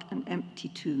dark and empty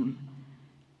tomb,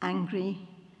 angry,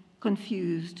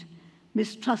 confused,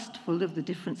 mistrustful of the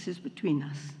differences between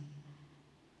us.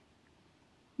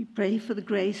 We pray for the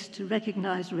grace to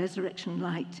recognize resurrection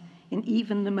light in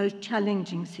even the most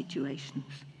challenging situations,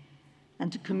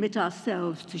 and to commit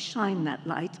ourselves to shine that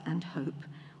light and hope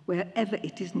wherever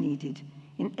it is needed,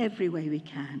 in every way we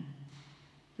can,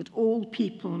 that all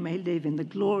people may live in the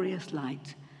glorious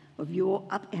light of your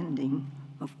upending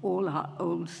of all our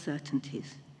old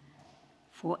certainties.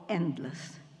 For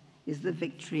endless is the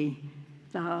victory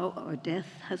thou, O death,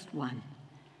 hast won.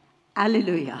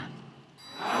 Alleluia.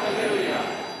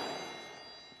 Alleluia.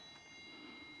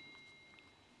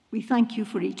 We thank you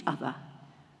for each other,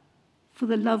 for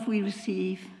the love we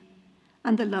receive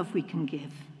and the love we can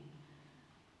give,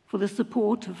 for the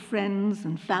support of friends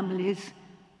and families,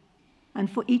 and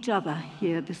for each other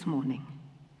here this morning.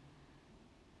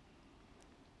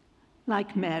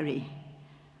 Like Mary,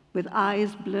 with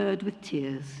eyes blurred with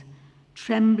tears,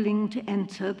 trembling to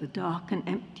enter the dark and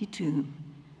empty tomb,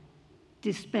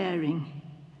 despairing,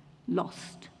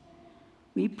 lost,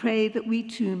 we pray that we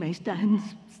too may stand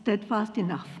steadfast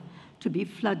enough to be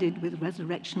flooded with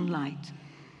resurrection light,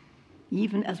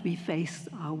 even as we face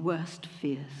our worst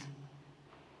fears.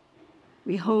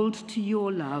 We hold to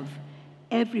your love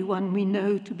everyone we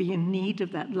know to be in need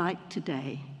of that light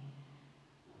today,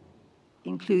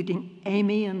 including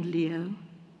Amy and Leo,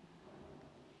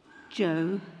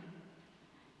 Joe,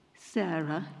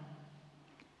 Sarah,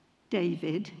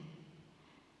 David,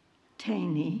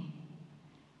 Taney,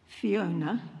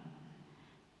 Fiona,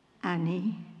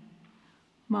 Annie,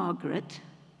 Margaret,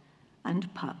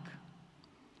 and Puck,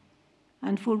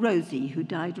 and for Rosie, who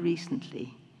died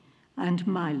recently, and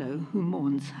Milo, who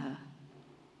mourns her.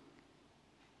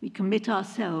 We commit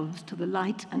ourselves to the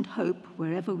light and hope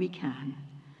wherever we can,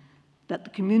 that the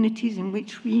communities in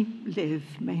which we live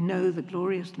may know the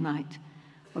glorious light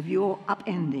of your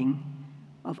upending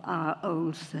of our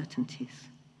old certainties.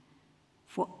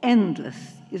 For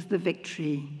endless is the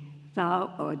victory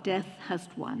thou, O death,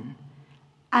 hast won.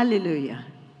 Alleluia.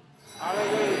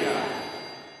 Alleluia.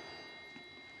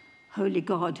 Holy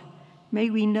God, may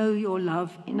we know your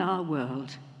love in our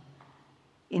world,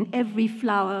 in every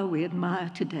flower we admire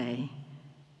today,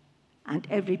 and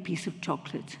every piece of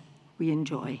chocolate we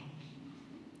enjoy.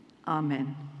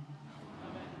 Amen.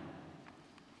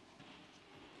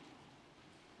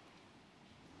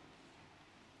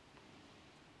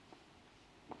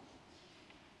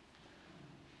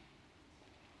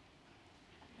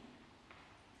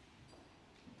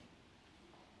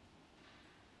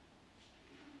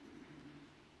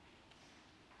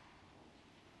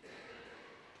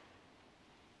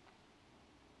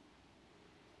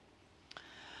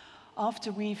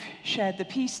 After we've shared the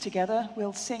peace together,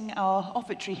 we'll sing our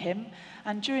offertory hymn,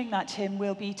 and during that hymn,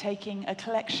 we'll be taking a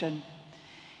collection.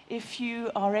 If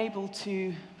you are able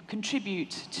to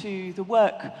contribute to the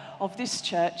work of this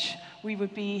church, we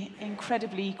would be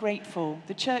incredibly grateful.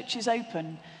 The church is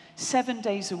open 7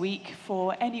 days a week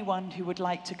for anyone who would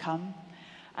like to come,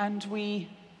 and we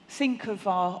think of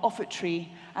our offertory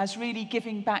as really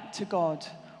giving back to God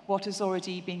what has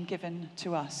already been given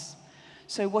to us.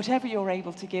 So whatever you're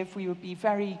able to give, we would be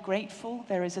very grateful.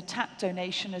 There is a tap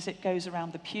donation as it goes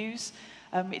around the pews.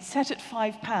 It's set at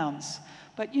 £5,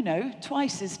 but you know,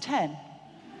 twice is 10.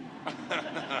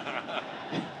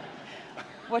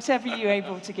 Whatever you're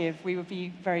able to give, we would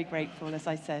be very grateful, as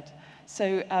I said.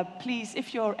 So please,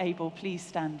 if you're able, please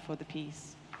stand for the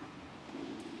peace.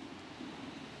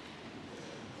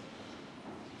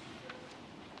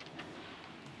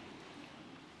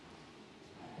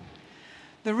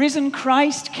 The risen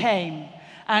Christ came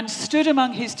and stood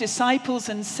among his disciples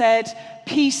and said,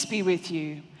 "Peace be with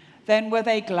you." Then were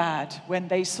they glad when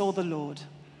they saw the Lord.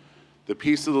 The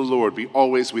peace of the Lord be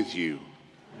always with you.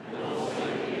 And also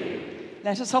with you.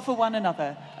 Let us offer one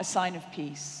another a sign of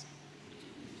peace.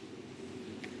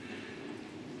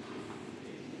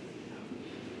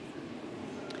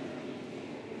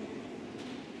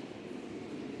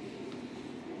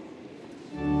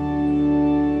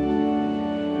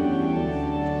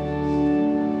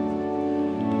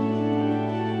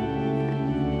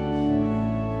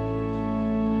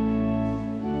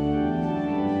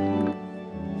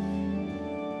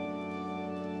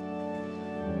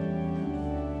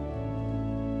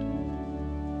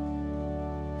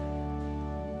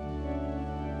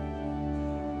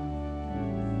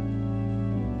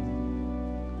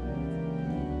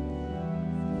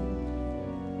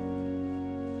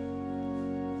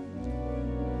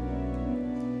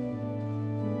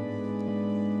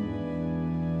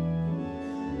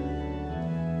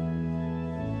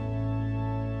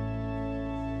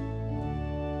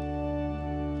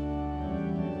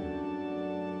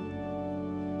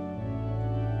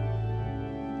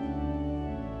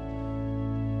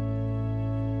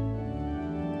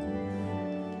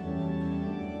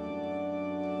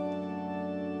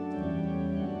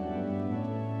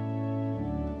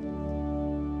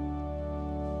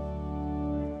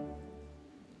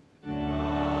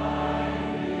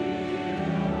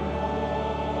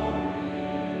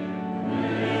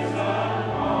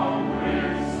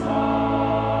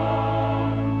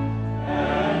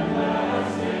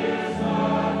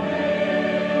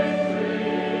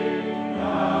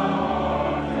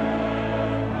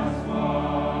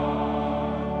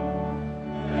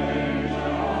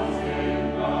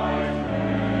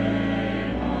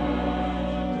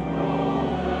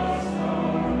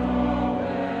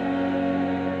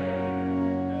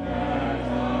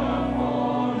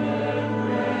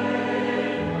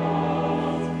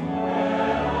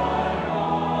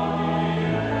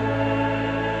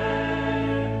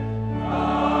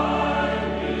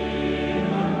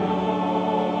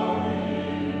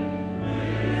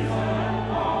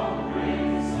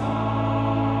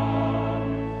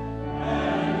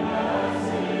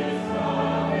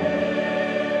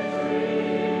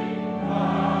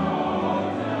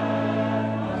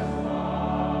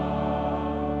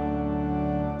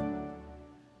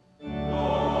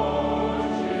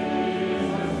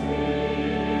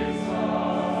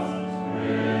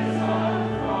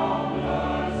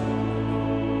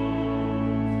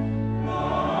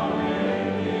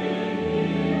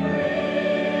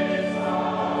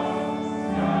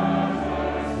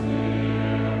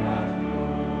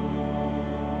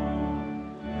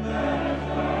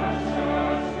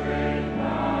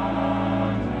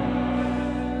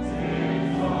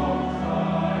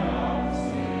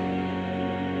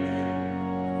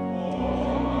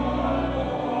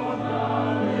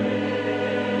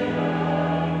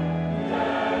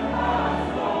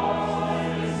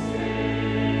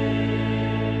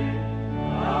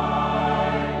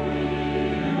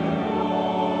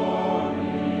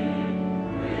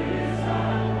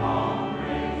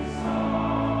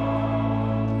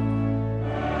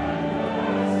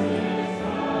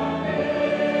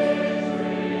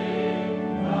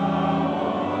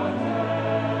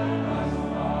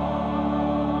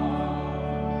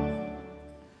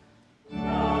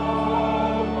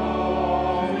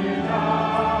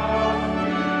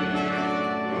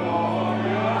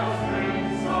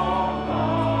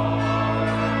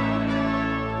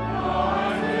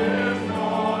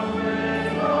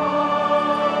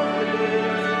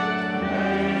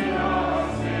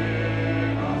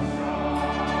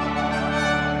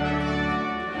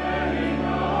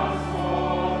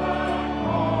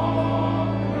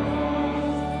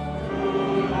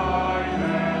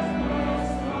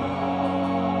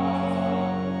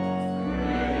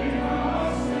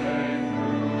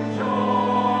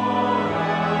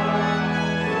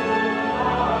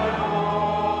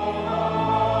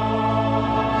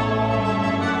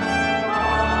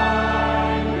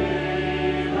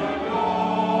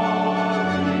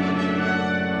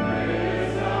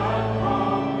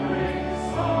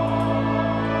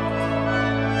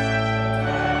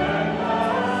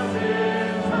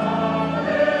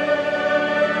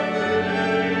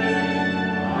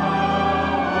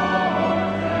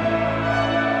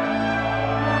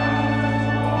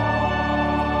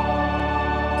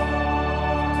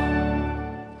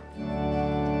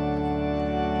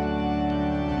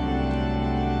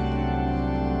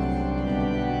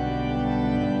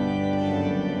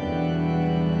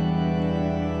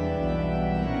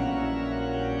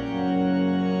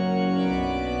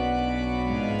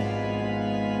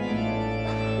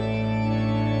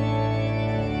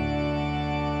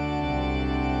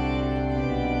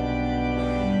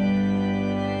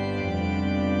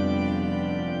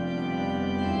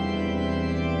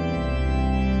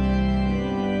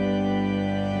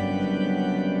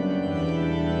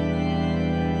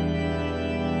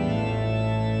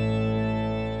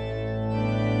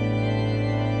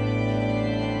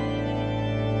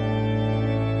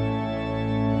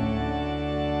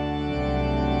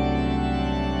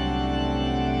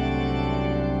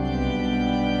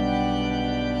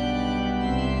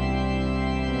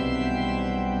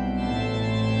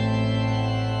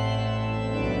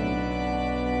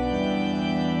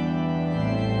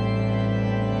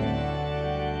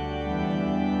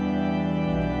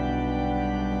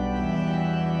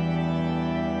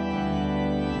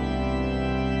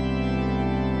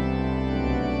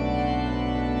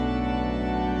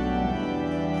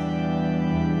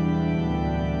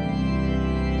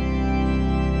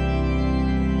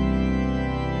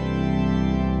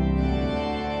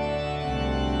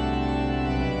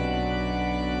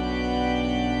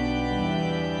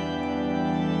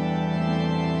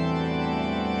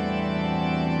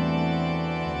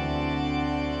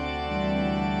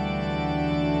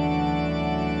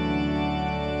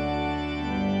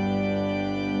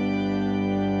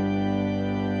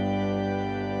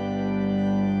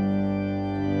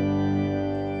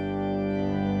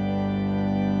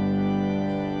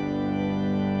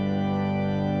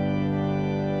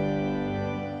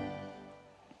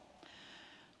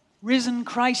 Risen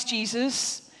Christ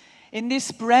Jesus, in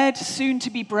this bread soon to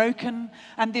be broken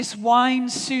and this wine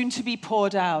soon to be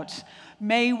poured out,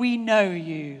 may we know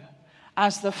you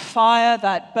as the fire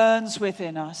that burns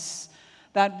within us,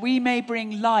 that we may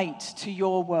bring light to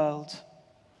your world.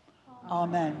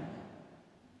 Amen.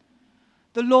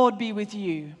 The Lord be with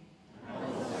you.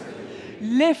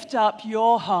 Lift up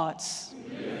your hearts.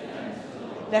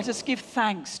 Let us give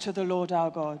thanks to the Lord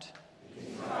our God.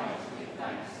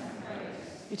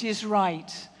 It is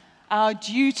right, our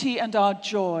duty and our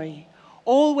joy,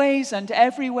 always and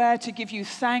everywhere to give you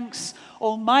thanks,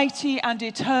 Almighty and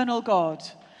eternal God,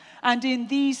 and in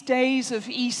these days of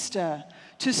Easter,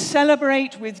 to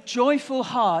celebrate with joyful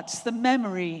hearts the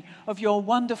memory of your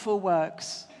wonderful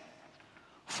works.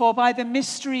 For by the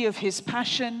mystery of his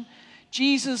passion,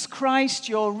 Jesus Christ,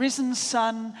 your risen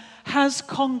Son, has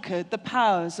conquered the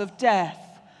powers of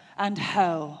death and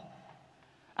hell,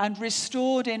 and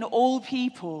restored in all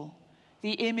people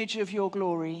the image of your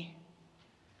glory.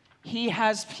 He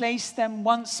has placed them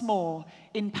once more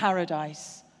in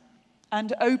paradise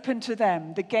and opened to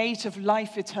them the gate of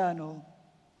life eternal.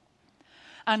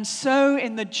 And so,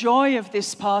 in the joy of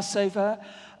this Passover,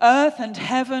 earth and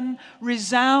heaven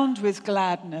resound with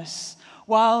gladness,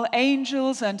 while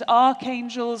angels and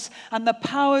archangels and the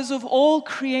powers of all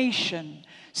creation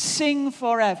sing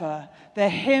forever the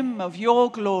hymn of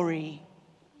your glory.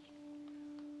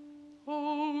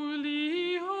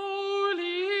 Holy,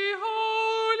 holy,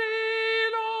 holy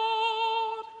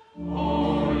Lord.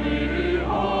 Holy,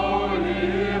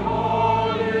 holy,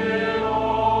 holy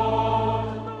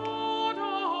Lord. God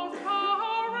of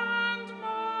power and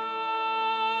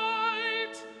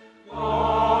might.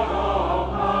 God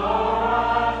of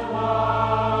power and might.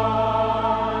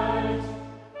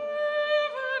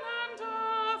 Heaven and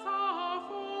earth are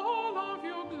full of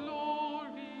your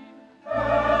glory.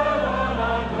 Heaven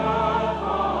and earth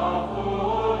are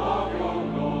full of your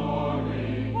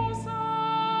glory.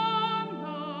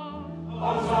 Hosanna.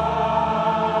 Hosanna.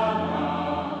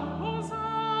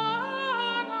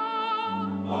 Hosanna.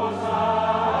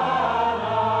 Hosanna.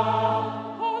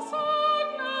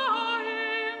 Hosanna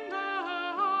in the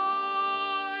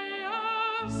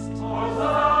highest.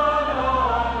 Hosanna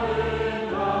in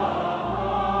the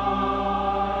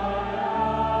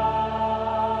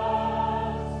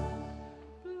highest.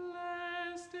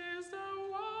 Blessed is the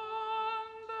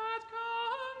one that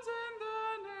comes in the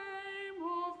name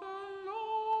of the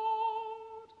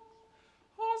Lord.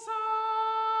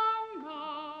 Hosanna.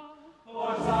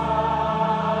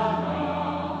 Hosanna.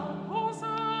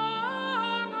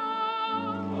 Hosanna.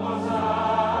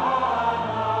 Hosanna.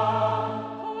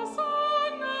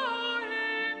 Hosanna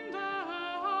in the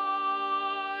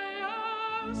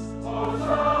highest.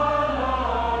 Hosanna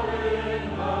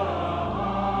in the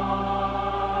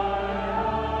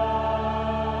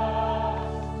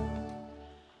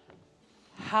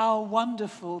How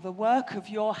wonderful the work of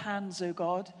your hands, O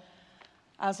God.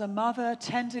 As a mother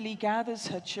tenderly gathers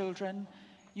her children,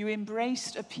 you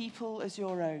embraced a people as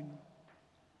your own.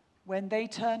 When they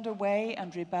turned away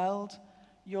and rebelled,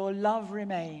 your love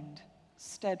remained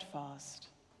steadfast.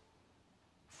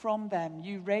 From them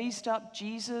you raised up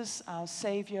Jesus, our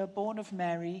Savior, born of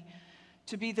Mary,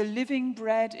 to be the living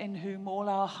bread in whom all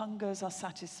our hungers are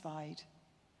satisfied.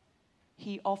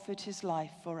 He offered his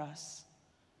life for us,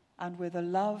 and with a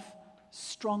love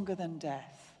stronger than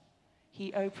death,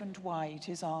 he opened wide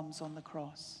his arms on the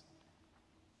cross.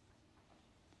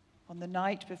 On the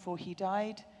night before he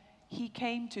died, he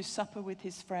came to supper with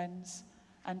his friends,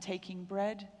 and taking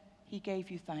bread, he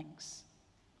gave you thanks.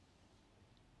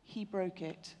 He broke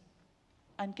it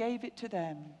and gave it to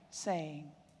them,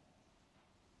 saying,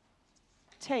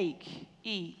 "Take,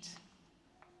 eat.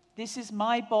 This is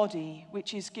my body,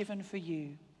 which is given for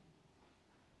you.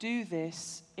 Do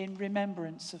this in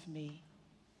remembrance of me."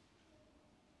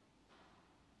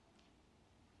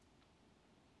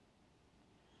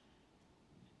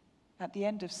 At the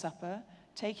end of supper,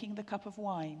 taking the cup of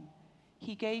wine,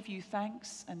 he gave you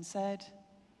thanks and said,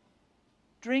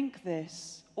 "Drink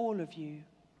this, all of you.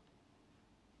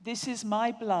 This is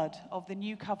my blood of the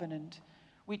new covenant,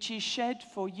 which is shed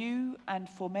for you and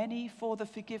for many for the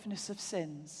forgiveness of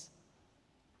sins.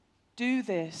 Do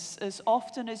this as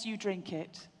often as you drink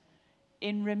it,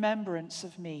 in remembrance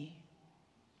of me."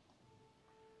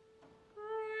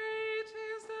 Great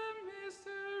is the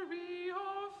mystery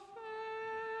of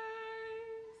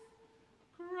faith.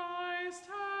 Christ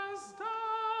has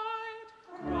died.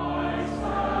 Christ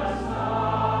has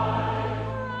died.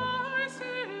 Christ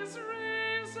is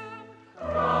risen.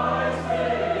 Christ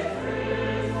is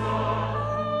risen.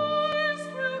 Christ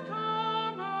will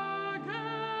come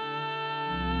again.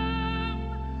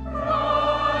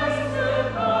 Christ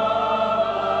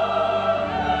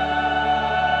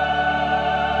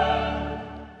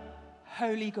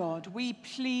God, we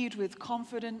plead with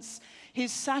confidence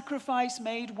his sacrifice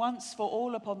made once for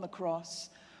all upon the cross.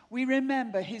 We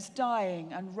remember his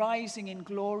dying and rising in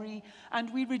glory,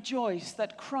 and we rejoice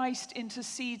that Christ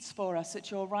intercedes for us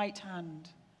at your right hand.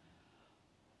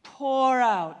 Pour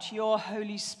out your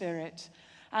Holy Spirit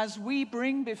as we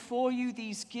bring before you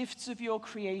these gifts of your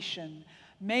creation.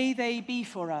 May they be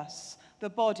for us the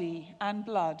body and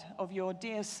blood of your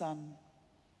dear Son.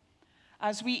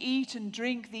 As we eat and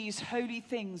drink these holy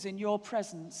things in your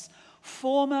presence,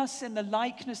 form us in the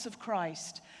likeness of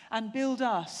Christ and build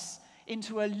us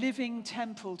into a living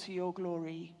temple to your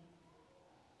glory.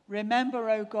 Remember,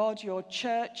 O God, your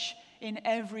church in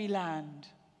every land.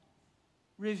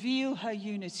 Reveal her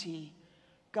unity,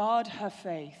 guard her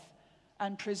faith,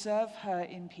 and preserve her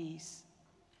in peace.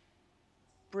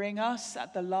 Bring us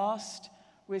at the last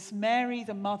with Mary,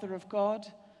 the Mother of God,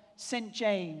 St.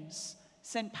 James,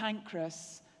 St.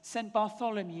 Pancras, St.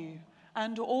 Bartholomew,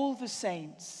 and all the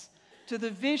saints, to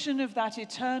the vision of that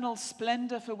eternal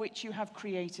splendor for which you have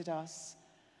created us.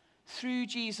 Through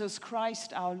Jesus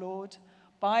Christ our Lord,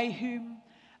 by whom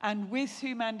and with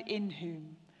whom and in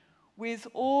whom, with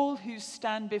all who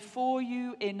stand before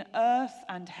you in earth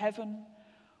and heaven,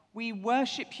 we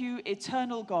worship you,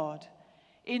 eternal God,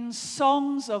 in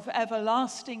songs of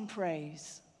everlasting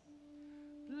praise.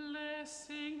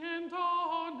 Blessing and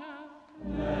honor.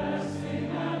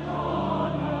 Blessing and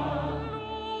honor.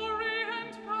 Glory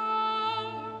and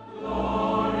power.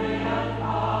 Glory and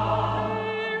power.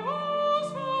 Be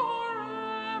yours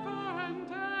forever and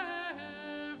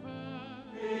ever.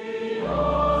 Be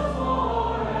yours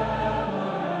forever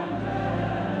and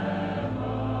ever.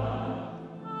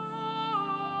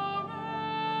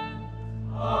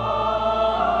 Amen.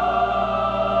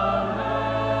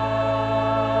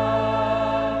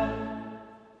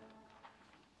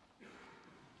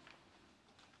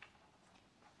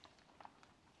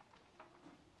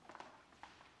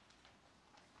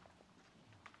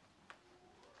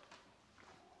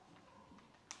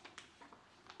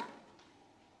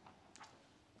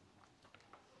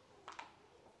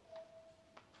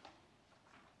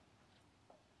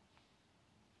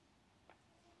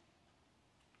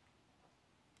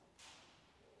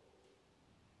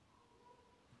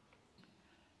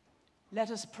 Let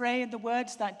us pray in the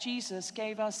words that Jesus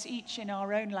gave us each in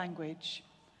our own language.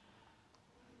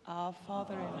 Our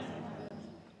Father in heaven,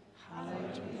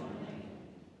 hallowed be your name.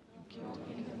 Your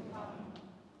kingdom come,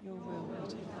 your will be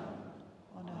done,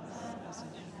 on earth as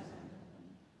in heaven.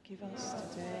 Give us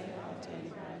today our daily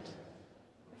bread.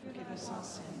 Forgive us our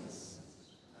sins,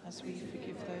 as we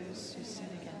forgive those who sin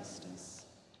against us.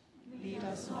 Lead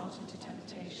us not into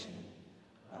temptation,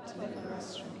 but deliver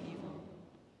us from evil.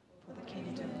 For the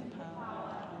kingdom, the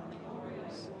power, and the glory are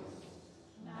yours,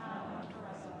 now and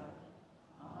forever.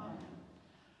 Amen.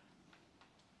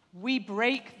 We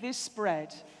break this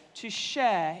bread to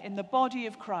share in the body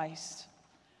of Christ.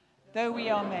 Though we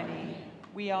are many,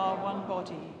 we are one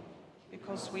body,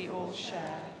 because we all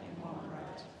share in one bread.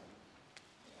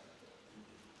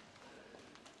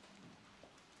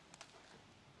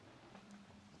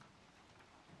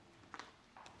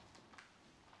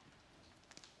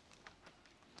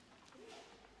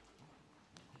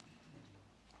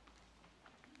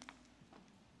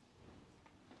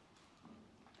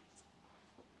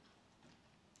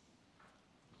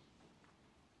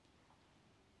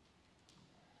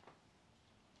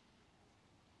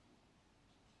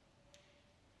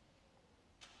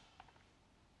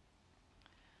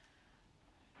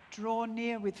 Draw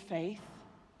near with faith.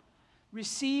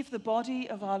 Receive the body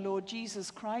of our Lord Jesus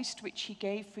Christ, which he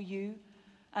gave for you,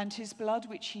 and his blood,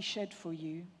 which he shed for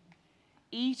you.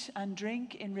 Eat and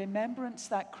drink in remembrance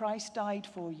that Christ died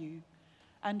for you,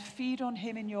 and feed on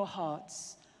him in your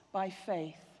hearts by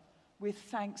faith with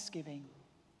thanksgiving.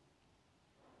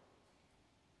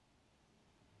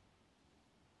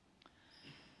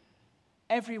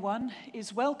 Everyone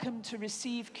is welcome to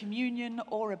receive communion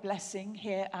or a blessing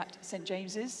here at St.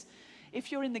 James's.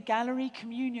 If you're in the gallery,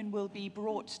 communion will be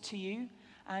brought to you.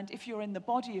 And if you're in the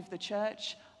body of the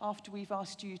church, after we've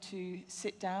asked you to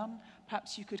sit down,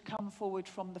 perhaps you could come forward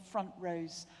from the front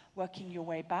rows, working your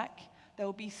way back. There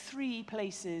will be 3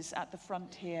 places at the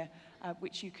front here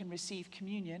which you can receive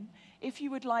communion. If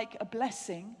you would like a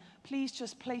blessing, please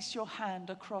just place your hand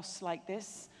across like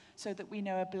this, so that we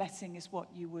know a blessing is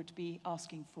what you would be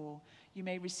asking for. You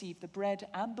may receive the bread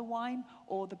and the wine,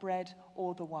 or the bread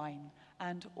or the wine.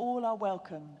 And all are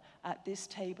welcome at this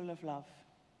table of love.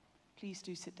 Please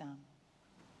do sit down.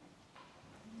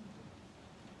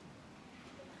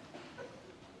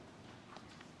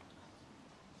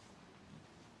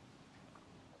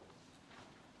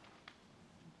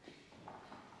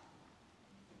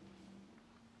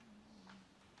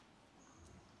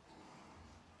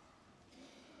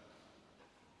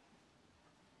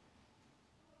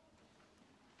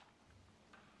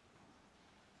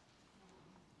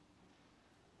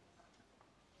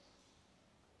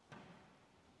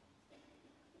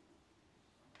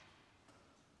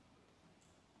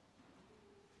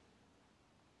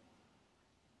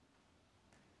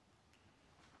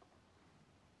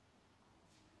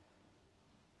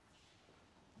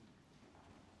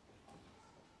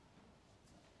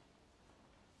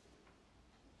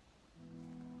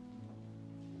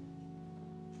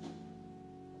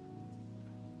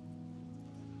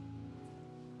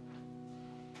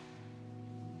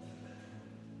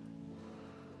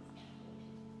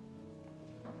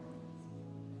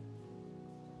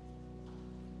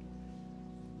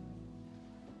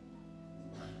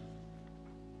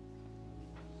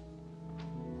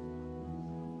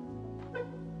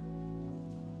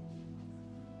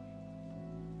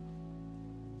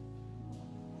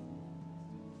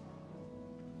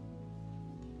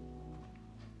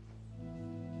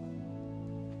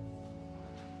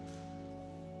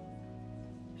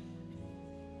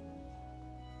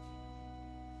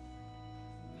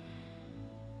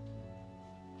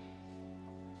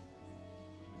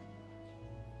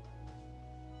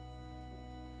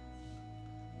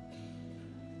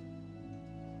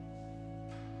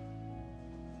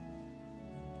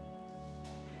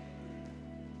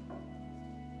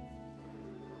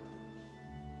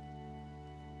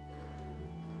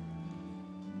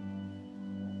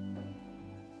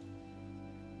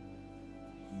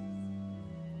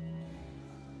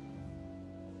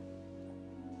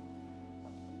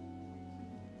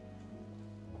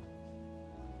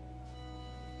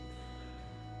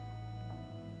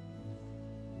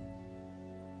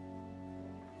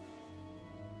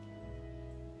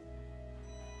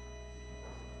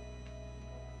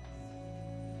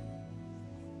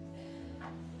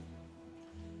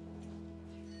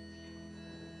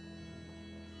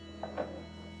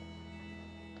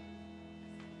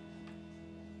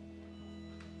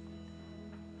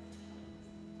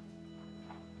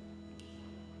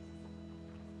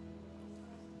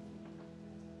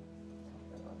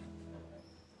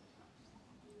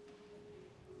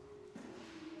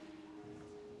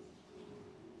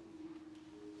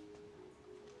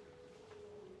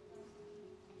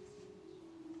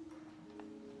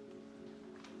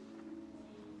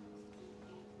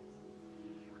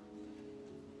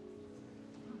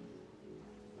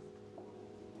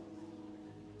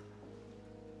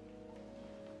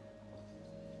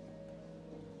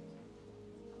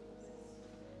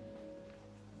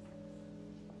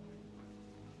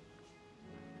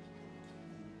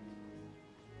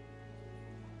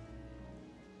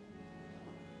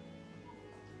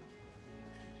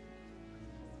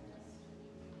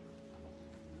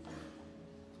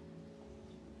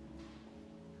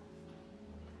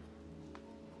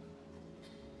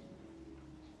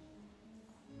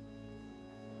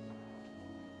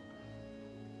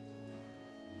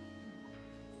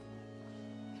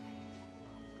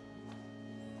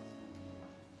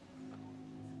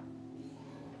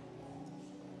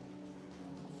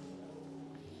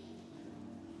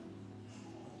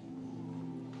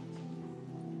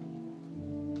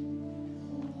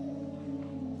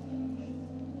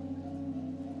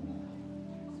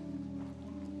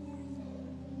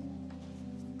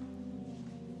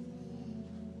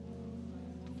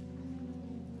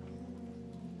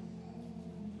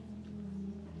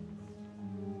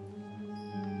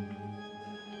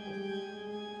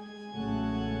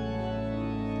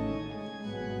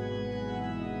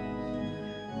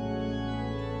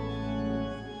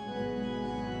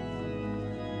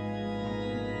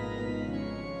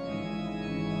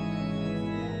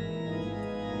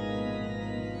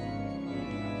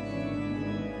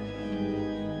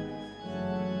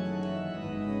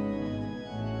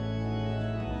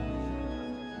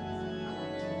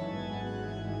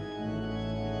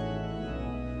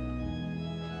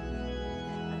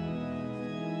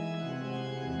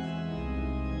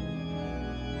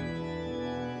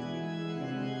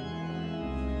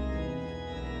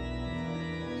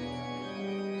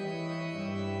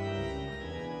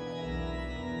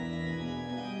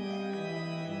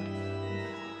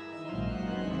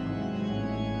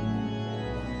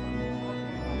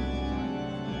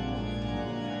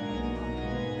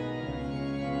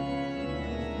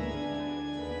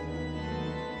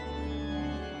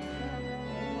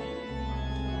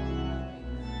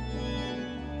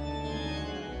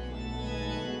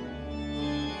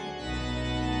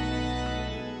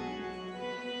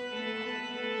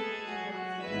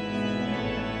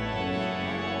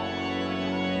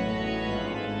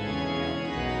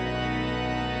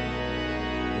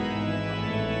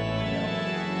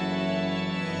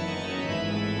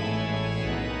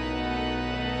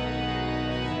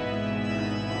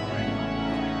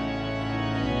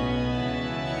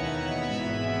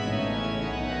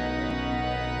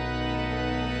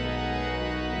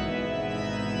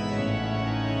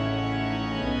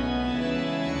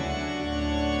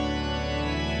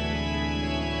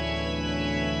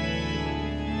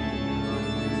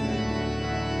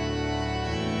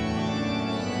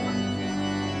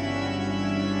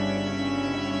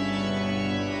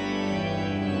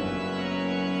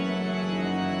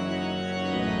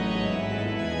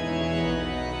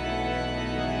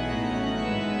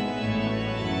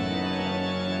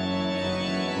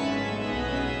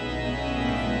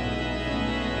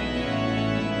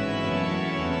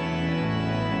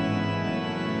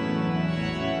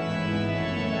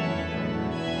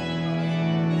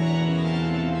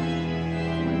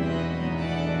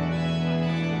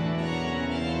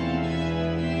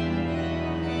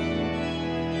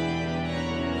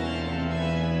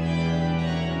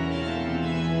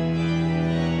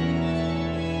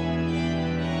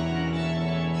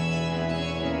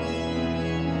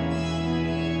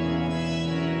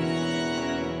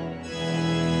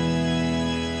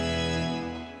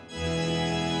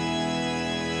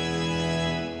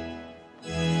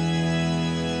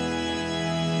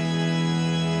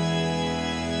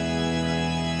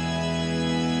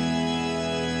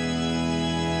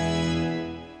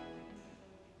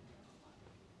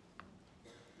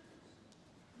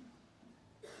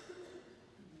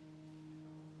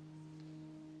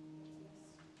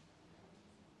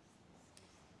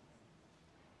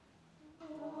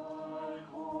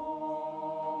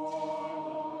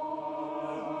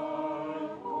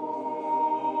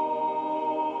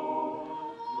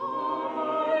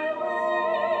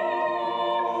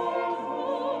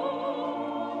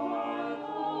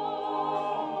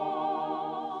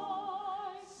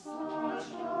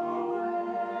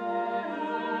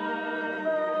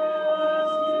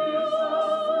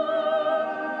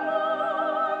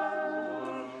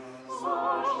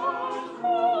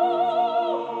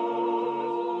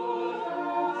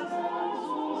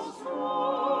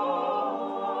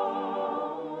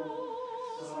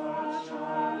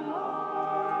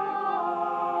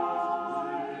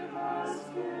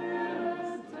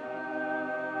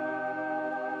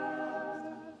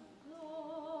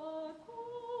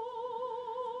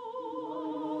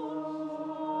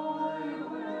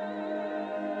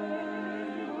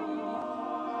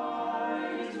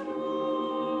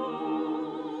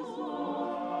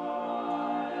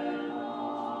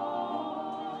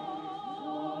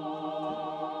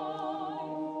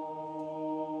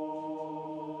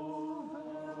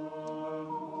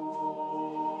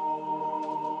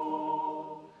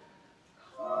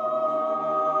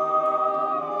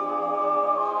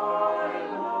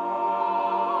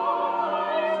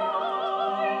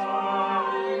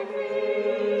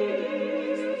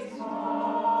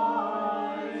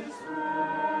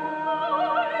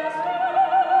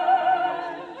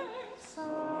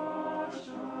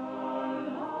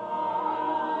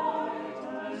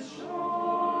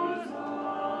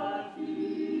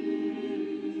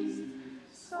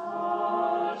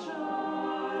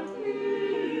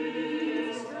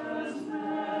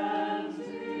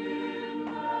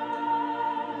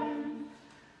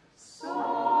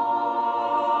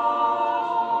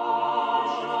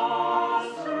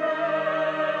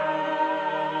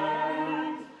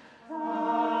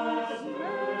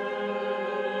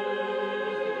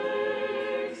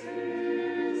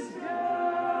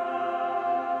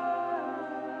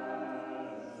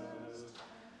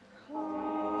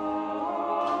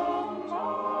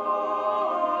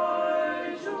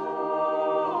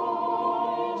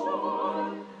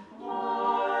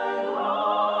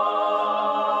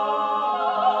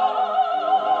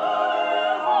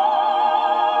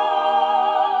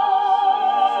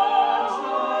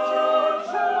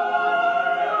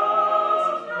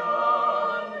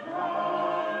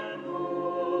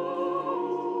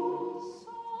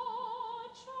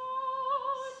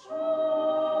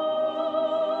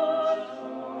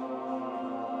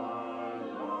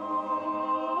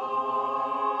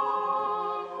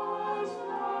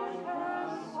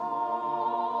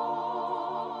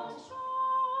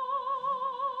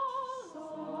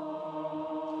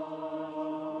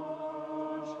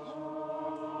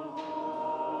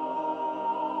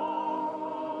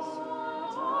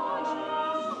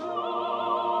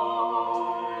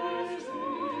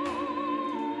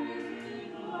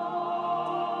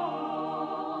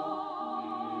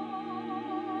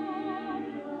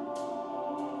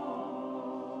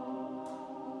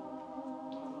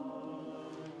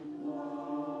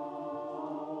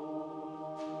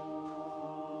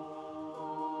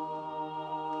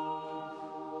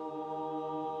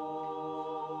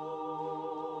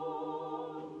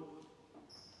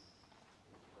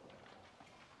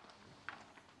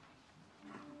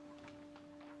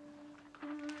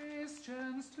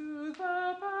 Christians to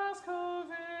the Paschal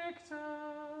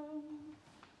victim.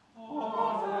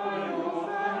 Offer your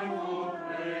thankful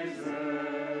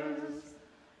praises.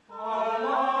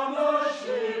 Alarm the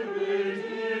sheep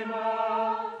Redeemer,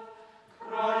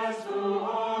 Christ who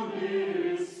only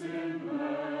is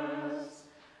sinless,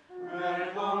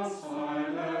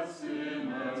 reconcileth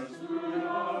sinners to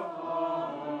your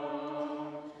Father.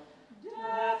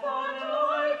 Death and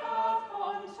life have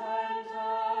contended,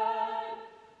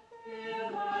 in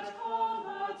that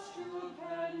combat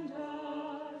stupendous.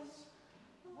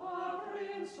 The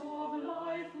Prince of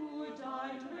Life who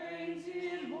died reigns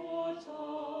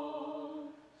immortal.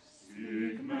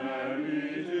 Seek Mary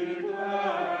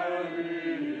declaring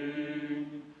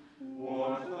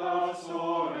what thou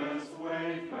sawest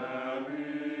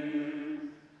wayfaring.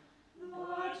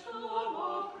 The tomb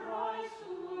of Christ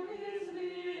who is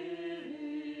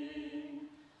living,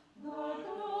 the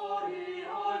glory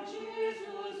of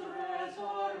Jesus'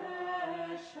 resurrection.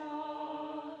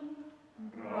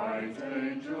 Bright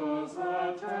angels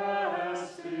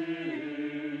attesting,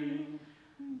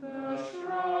 the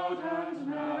shroud and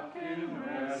napkin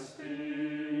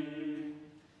resting.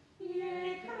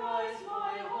 Yea, Christ,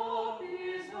 my hope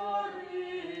is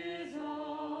arisen.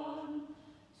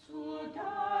 To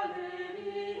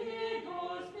Galilee he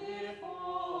goes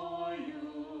before you.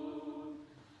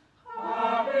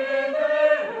 Happy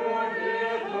they who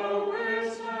hear the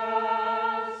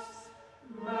witness,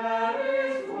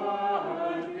 Mary's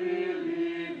word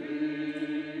believing.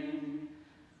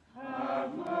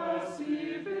 Have mercy,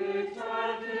 victor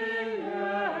King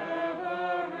ever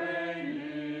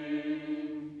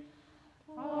reigning.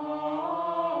 Amen.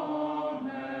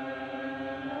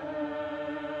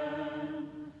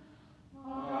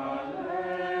 Alleluia.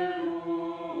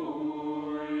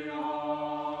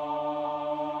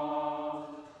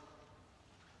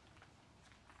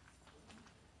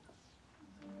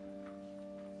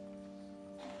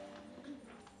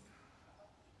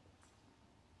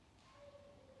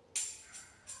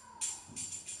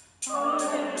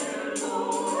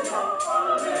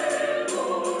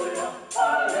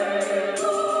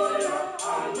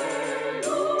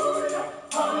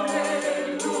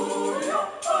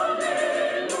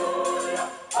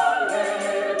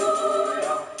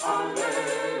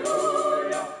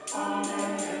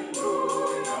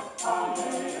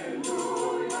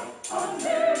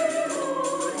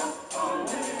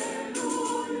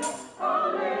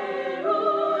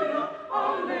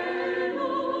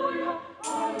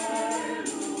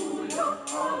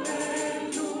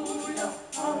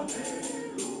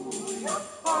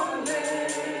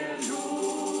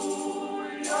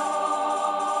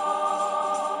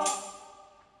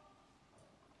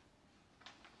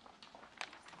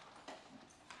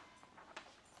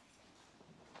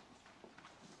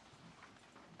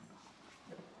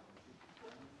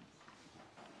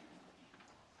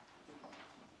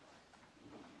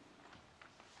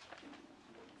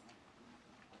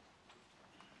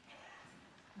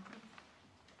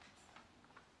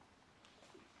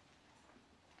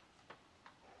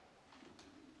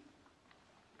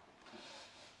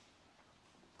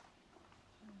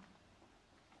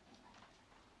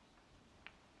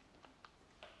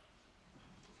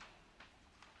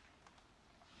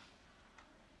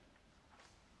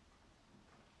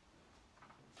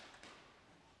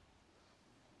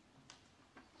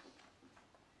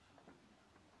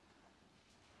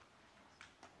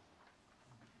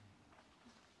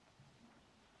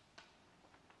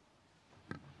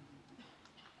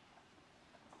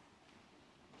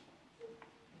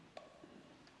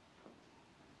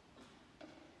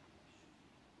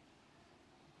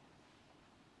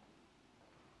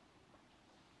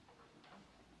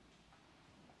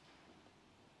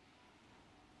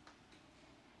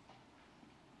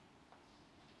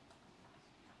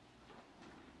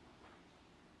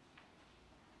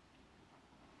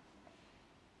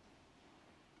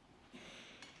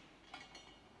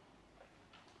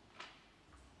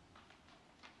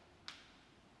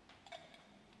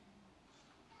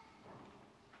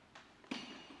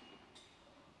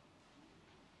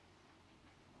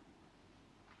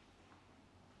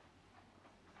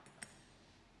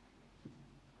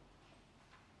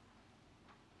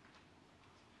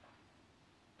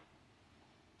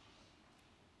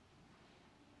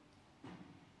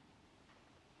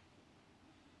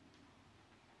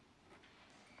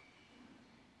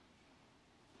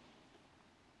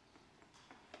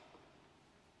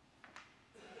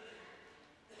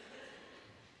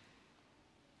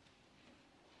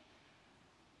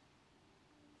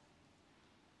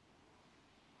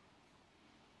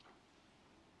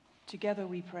 Together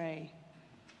we pray.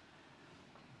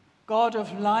 God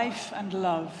of life and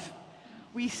love,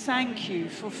 We thank you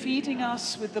for feeding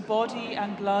us with the body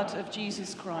and blood of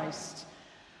Jesus Christ.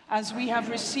 As we have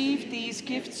received these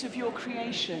gifts of your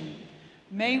creation,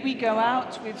 may we go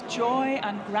out with joy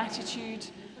and gratitude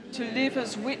to live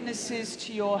as witnesses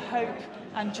to your hope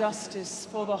and justice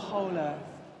for the whole earth.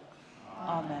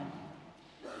 Amen.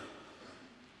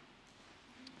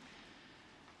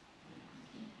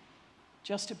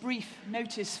 Just a brief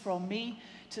notice from me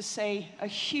to say a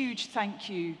huge thank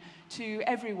you to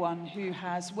everyone who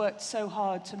has worked so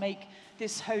hard to make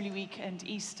this Holy Week and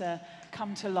Easter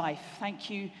come to life. Thank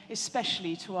you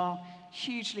especially to our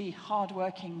hugely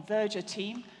hard-working Verger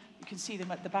team. You can see them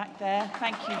at the back there.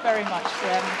 Thank you very much to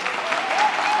them.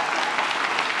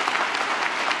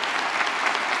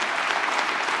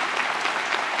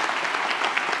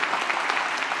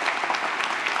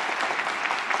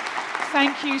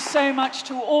 Thank you so much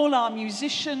to all our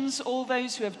musicians, all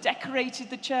those who have decorated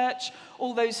the church,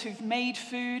 all those who've made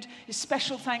food. A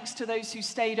special thanks to those who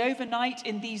stayed overnight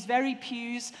in these very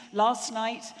pews last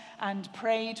night and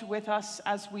prayed with us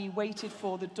as we waited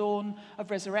for the dawn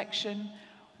of resurrection.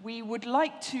 We would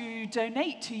like to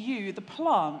donate to you the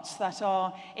plants that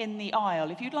are in the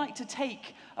aisle. If you'd like to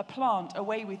take a plant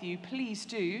away with you, please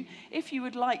do. If you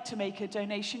would like to make a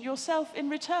donation yourself in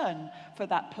return for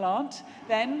that plant,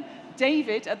 then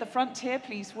David at the front here,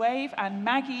 please wave, and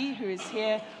Maggie, who is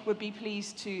here, would be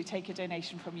pleased to take a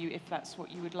donation from you if that's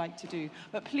what you would like to do.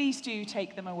 But please do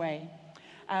take them away.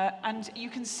 And you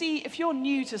can see, if you're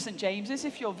new to St. James's,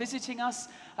 if you're visiting us,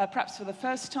 perhaps for the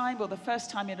first time or the first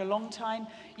time in a long time,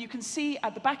 you can see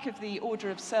at the back of the order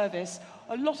of service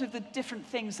a lot of the different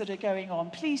things that are going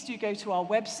on. Please do go to our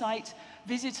website,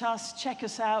 visit us, check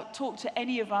us out, talk to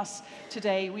any of us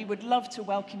today. We would love to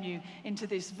welcome you into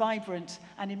this vibrant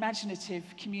and imaginative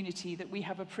community that we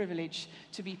have a privilege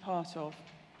to be part of.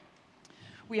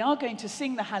 We are going to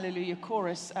sing the Hallelujah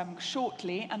chorus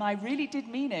shortly, and I really did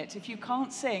mean it. If you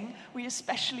can't sing, we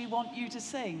especially want you to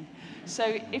sing.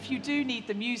 So if you do need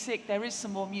the music, there is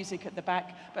some more music at the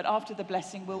back, but after the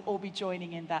blessing, we'll all be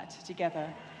joining in that together.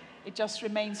 It just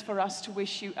remains for us to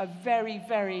wish you a very,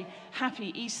 very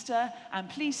happy Easter, and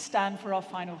please stand for our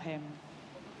final hymn.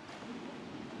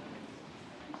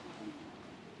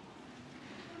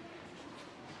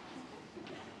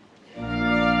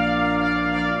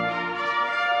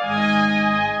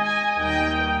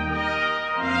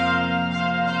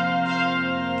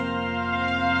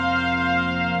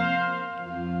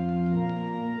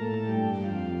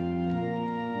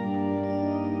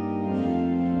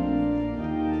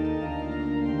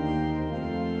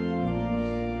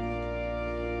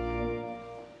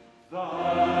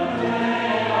 The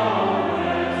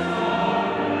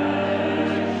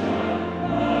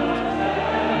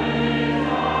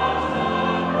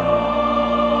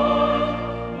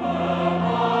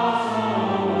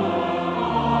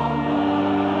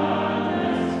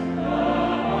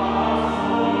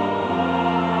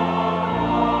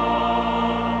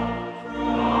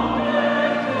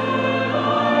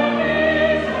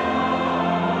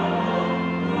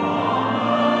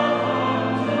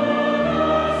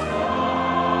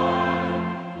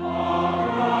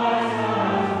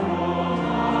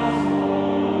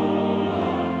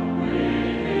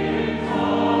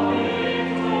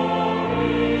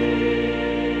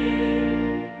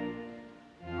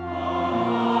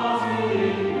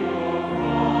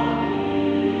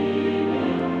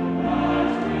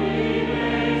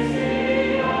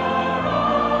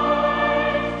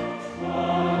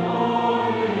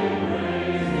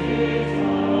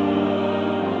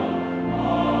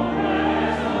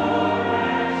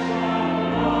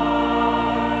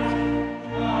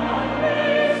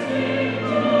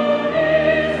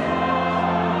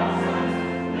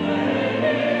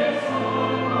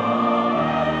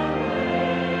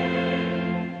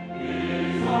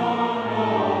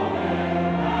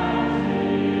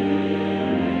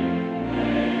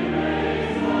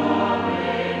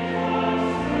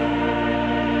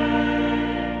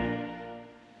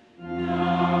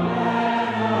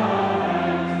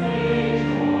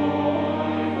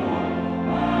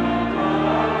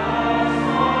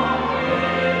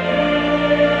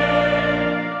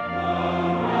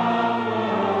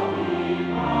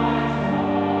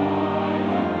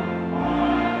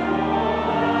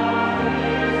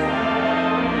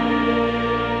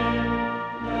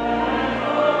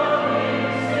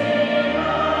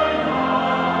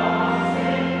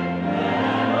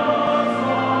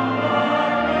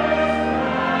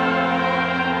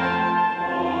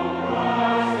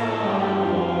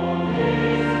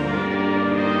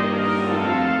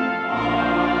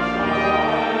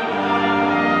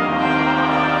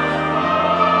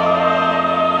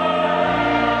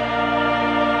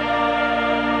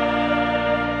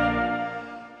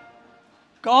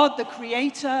God the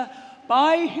Creator,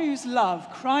 by whose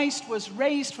love Christ was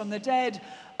raised from the dead,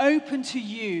 open to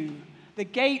you the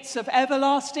gates of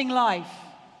everlasting life.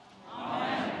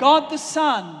 Amen. God the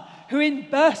Son, who in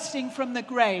bursting from the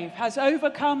grave has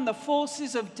overcome the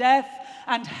forces of death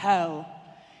and hell,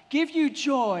 give you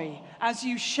joy as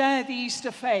you share the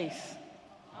Easter faith.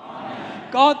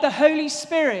 Amen. God the Holy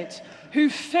Spirit, who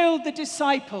filled the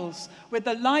disciples with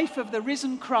the life of the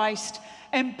risen Christ,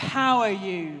 empower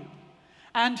you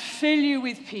and fill you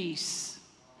with peace.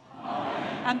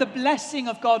 Amen. And the blessing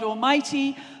of God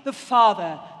Almighty, the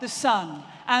Father, the Son,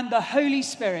 and the Holy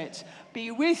Spirit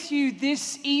be with you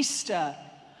this Easter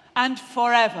and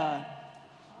forever.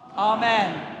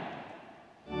 Amen.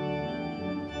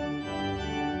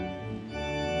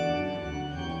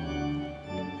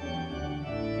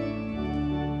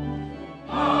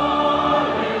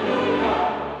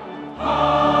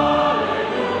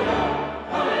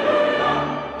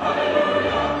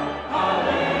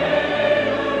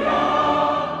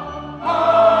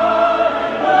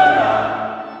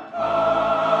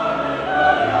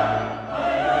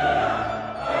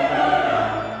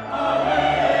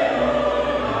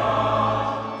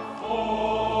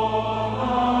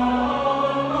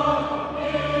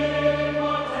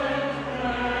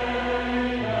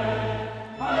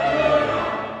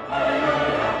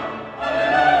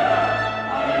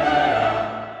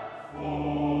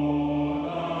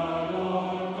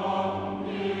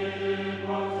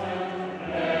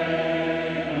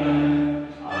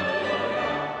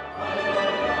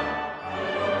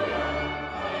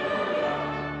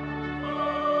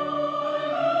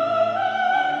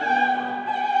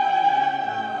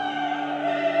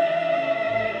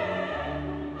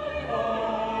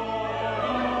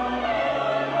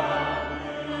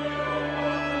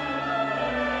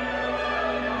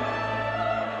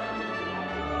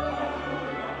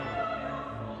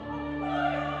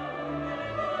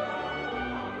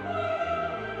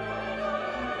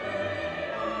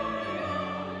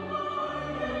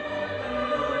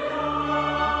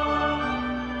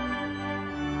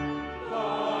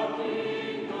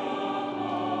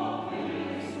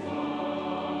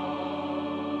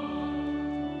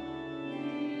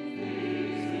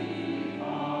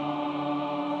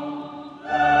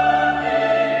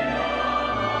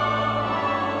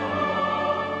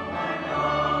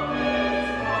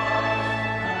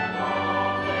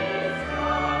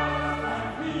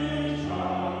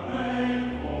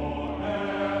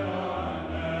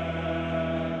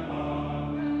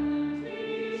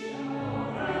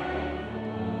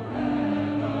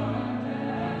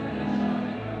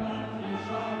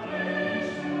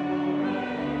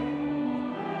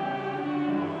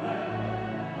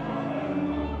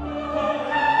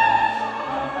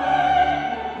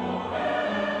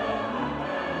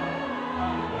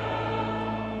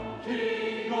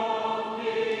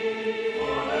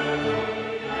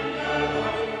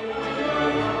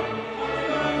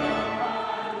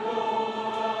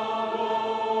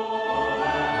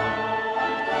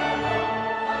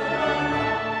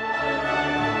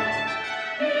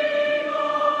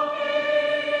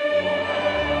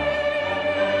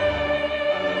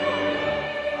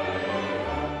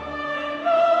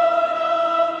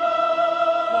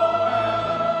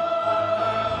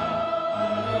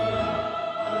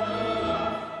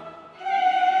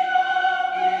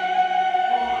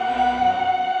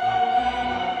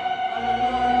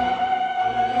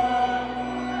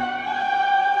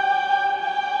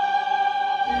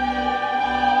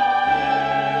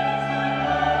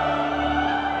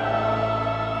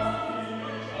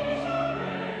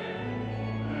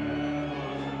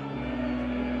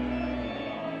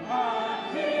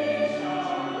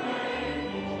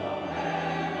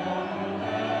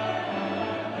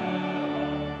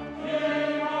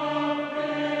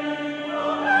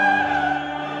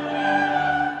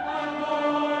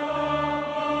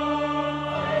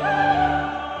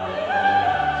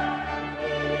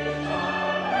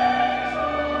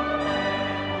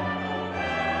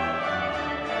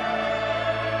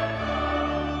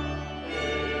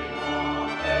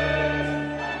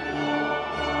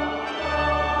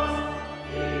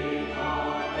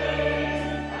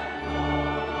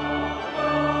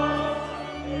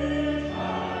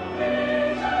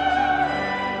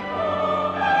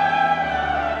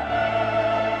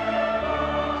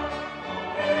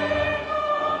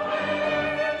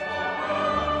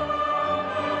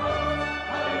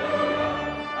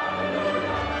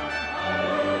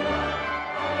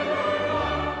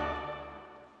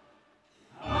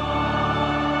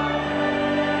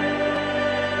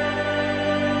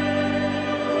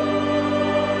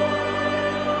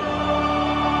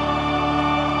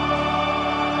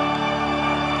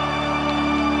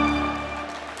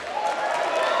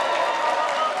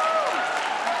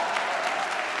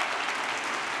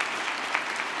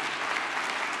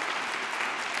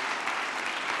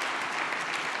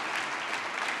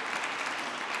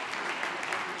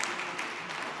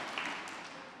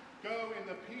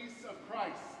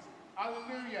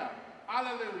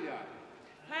 Hallelujah.